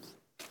truth.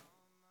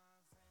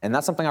 And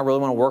that's something I really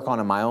want to work on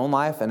in my own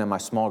life and in my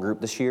small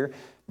group this year.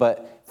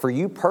 But for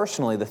you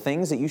personally, the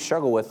things that you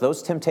struggle with,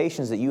 those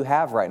temptations that you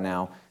have right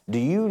now, do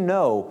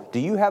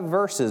you have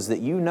verses that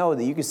you know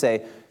that you can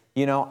say,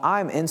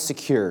 I'm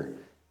insecure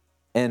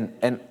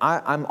and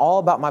I'm all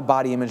about my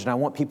body image and I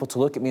want people to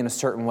look at me in a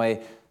certain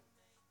way,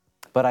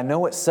 but I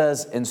know it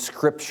says in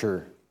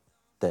Scripture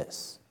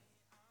this.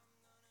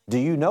 Do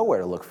you know where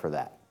to look for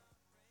that?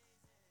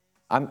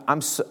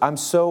 I'm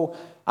so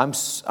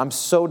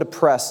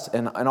depressed,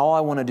 and all I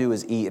want to do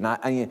is eat, and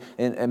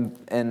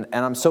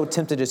I'm so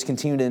tempted to just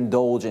continue to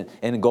indulge and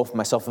engulf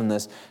myself in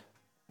this.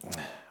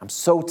 I'm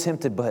so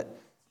tempted, but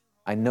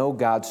I know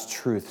God's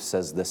truth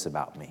says this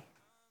about me.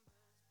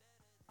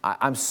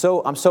 I'm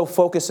so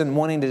focused on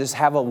wanting to just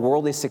have a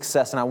worldly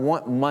success, and I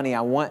want money,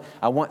 I want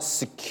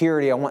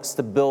security, I want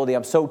stability.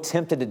 I'm so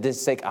tempted to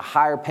just take a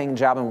higher paying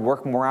job and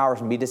work more hours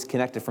and be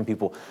disconnected from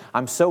people.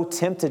 I'm so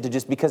tempted to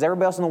just, because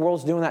everybody else in the world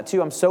is doing that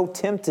too, I'm so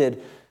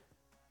tempted,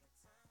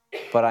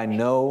 but I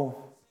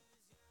know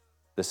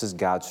this is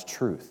God's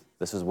truth.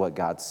 This is what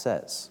God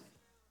says.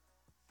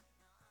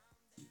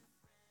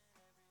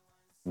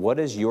 What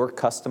is your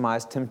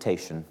customized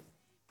temptation?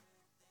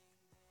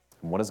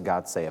 And what does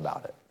God say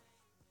about it?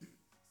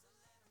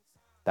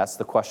 That's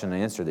the question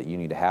and answer that you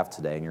need to have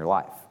today in your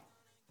life.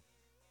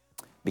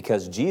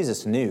 Because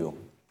Jesus knew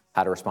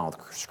how to respond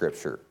with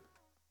Scripture.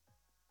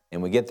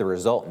 And we get the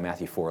result in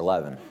Matthew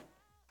 4:11.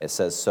 It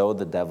says, so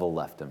the devil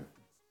left him.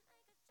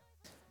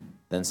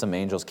 Then some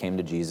angels came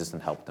to Jesus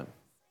and helped him.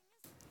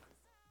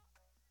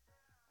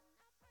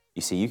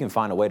 You see, you can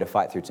find a way to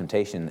fight through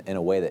temptation in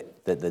a way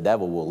that the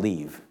devil will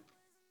leave.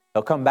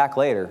 He'll come back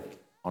later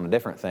on a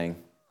different thing.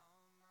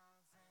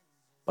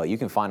 But you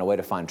can find a way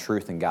to find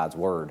truth in God's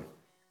word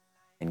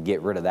and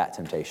get rid of that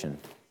temptation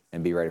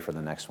and be ready for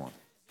the next one.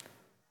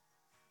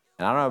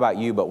 And I don't know about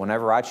you, but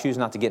whenever I choose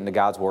not to get into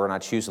God's word and I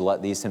choose to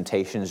let these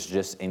temptations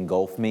just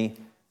engulf me,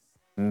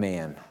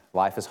 man,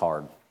 life is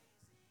hard.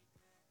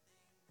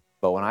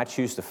 But when I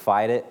choose to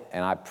fight it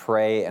and I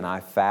pray and I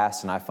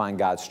fast and I find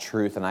God's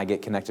truth and I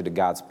get connected to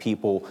God's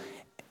people,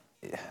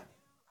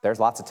 there's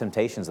lots of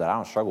temptations that I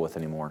don't struggle with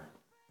anymore.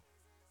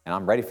 And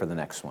I'm ready for the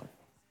next one.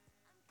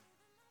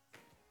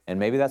 And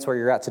maybe that's where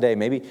you're at today.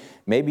 Maybe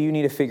you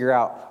need to figure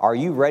out, are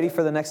you ready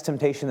for the next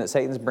temptation that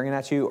Satan's bringing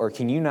at you, or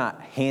can you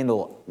not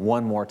handle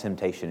one more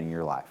temptation in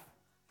your life?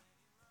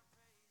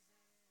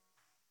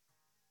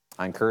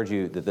 I encourage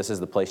you that this is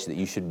the place that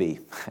you should be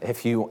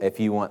if you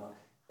want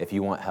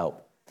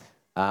help.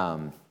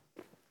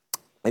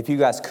 If you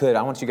guys could,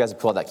 I want you guys to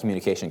pull out that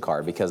communication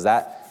card, because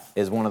that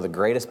is one of the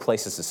greatest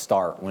places to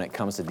start when it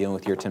comes to dealing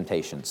with your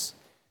temptations.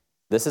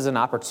 This is an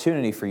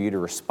opportunity for you to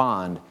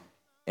respond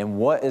in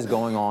what is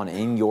going on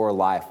in your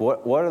life.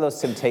 What are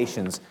those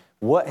temptations?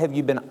 What have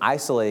you been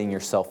isolating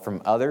yourself from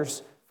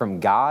others, from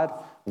God?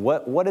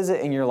 What is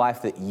it in your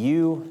life that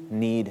you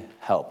need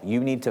help? You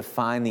need to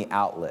find the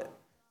outlet.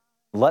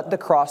 Let the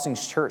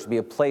Crossings Church be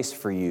a place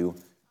for you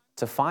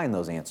to find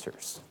those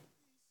answers.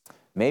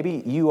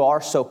 Maybe you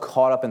are so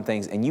caught up in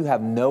things and you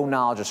have no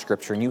knowledge of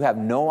Scripture and you have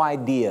no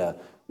idea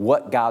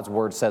what God's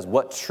Word says,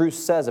 what truth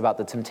says about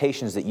the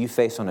temptations that you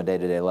face on a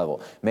day-to-day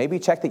level. Maybe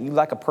check that you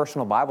like a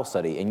personal Bible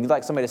study and you'd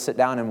like somebody to sit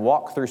down and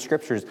walk through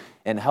Scriptures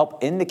and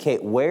help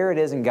indicate where it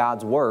is in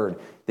God's Word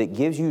that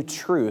gives you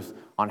truth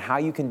on how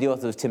you can deal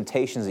with those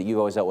temptations that you've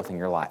always dealt with in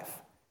your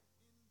life.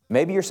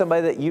 Maybe you're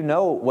somebody that you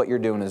know what you're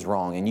doing is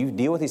wrong and you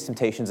deal with these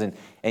temptations and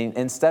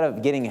instead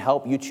of getting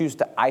help, you choose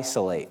to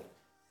isolate.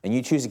 And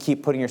you choose to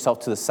keep putting yourself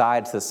to the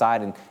side,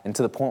 and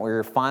to the point where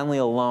you're finally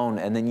alone,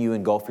 and then you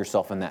engulf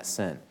yourself in that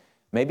sin.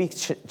 Maybe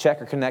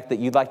check or connect that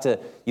you'd like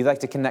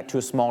to connect to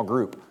a small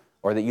group,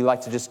 or that you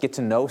like to just get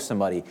to know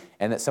somebody,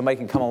 and that somebody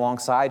can come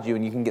alongside you,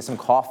 and you can get some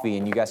coffee,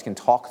 and you guys can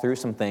talk through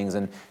some things,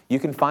 and you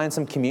can find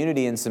some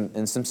community and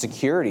some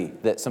security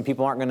that some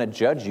people aren't going to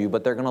judge you,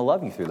 but they're going to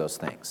love you through those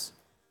things.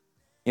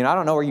 You know, I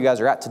don't know where you guys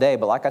are at today,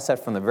 but like I said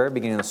from the very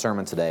beginning of the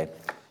sermon today,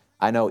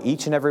 I know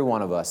each and every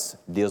one of us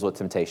deals with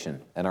temptation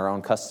in our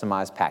own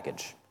customized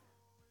package.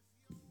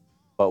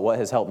 But what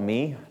has helped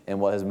me and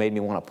what has made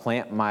me want to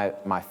plant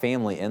my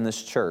family in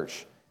this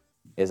church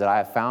is that I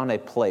have found a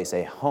place,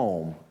 a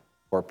home,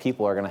 where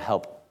people are going to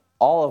help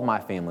all of my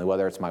family,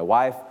 whether it's my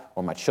wife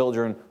or my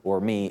children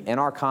or me, in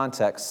our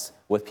context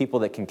with people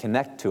that can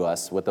connect to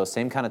us with those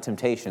same kind of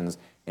temptations,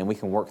 and we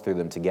can work through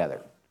them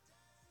together.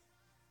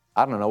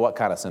 I don't know what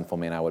kind of sinful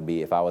man I would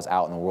be if I was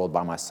out in the world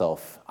by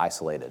myself,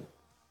 isolated.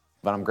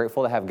 But I'm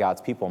grateful to have God's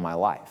people in my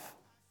life.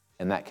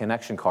 And that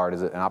connection card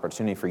is an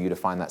opportunity for you to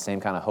find that same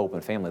kind of hope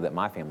and family that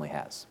my family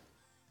has.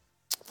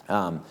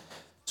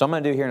 So I'm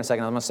going to do here in a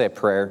second, I'm going to say a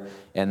prayer,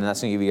 and then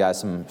that's going to give you guys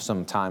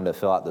some time to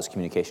fill out those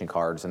communication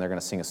cards, and they're going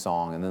to sing a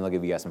song, and then they'll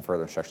give you guys some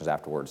further instructions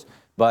afterwards.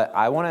 But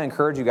I want to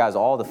encourage you guys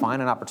all to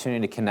find an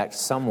opportunity to connect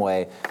some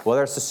way,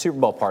 whether it's the Super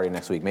Bowl party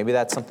next week. Maybe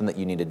that's something that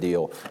you need to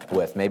deal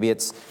with. Maybe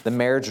it's the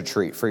marriage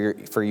retreat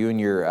for you and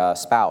your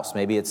spouse.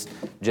 Maybe it's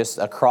just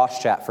a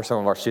cross chat for some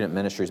of our student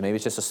ministries. Maybe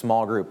it's just a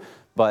small group.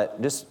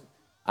 But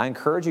I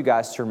encourage you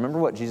guys to remember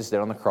what Jesus did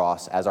on the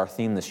cross as our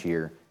theme this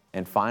year,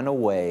 and find a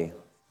way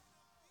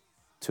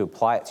to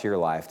apply it to your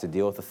life to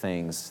deal with the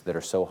things that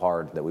are so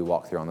hard that we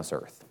walk through on this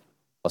earth.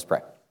 Let's pray.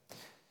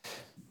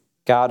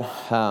 God,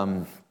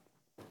 I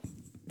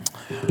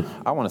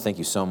want to thank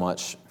you so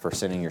much for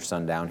sending your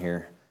son down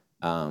here,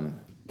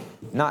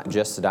 not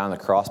just to die on the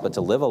cross, but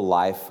to live a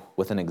life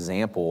with an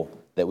example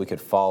that we could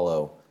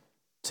follow,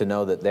 to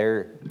know that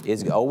there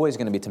is always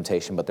going to be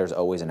temptation, but there's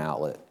always an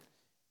outlet.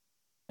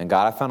 And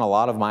God, I found a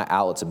lot of my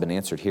outlets have been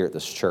answered here at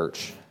this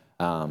church.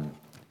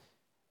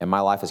 And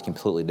my life is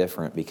completely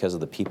different because of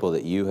the people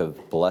that you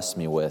have blessed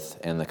me with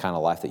and the kind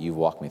of life that you've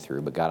walked me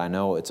through. But God, I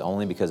know it's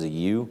only because of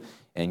you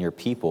and your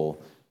people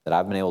that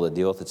I've been able to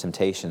deal with the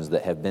temptations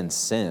that have been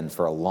sin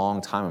for a long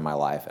time in my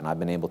life. And I've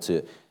been able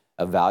to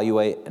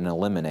evaluate and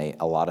eliminate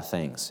a lot of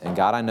things. And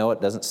God, I know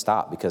it doesn't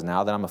stop, because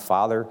now that I'm a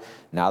father,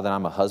 now that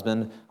I'm a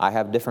husband, I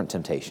have different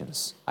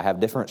temptations. I have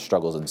different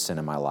struggles and sin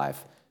in my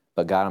life.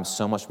 But God, I'm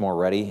so much more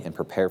ready and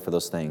prepared for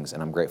those things.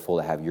 And I'm grateful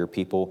to have your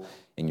people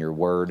and your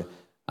word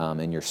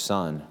and your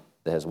son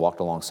that has walked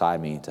alongside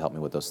me to help me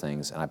with those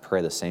things. And I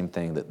pray the same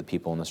thing, that the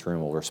people in this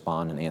room will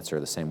respond and answer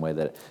the same way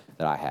that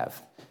I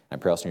have. And I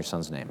pray also in your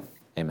son's name.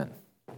 Amen.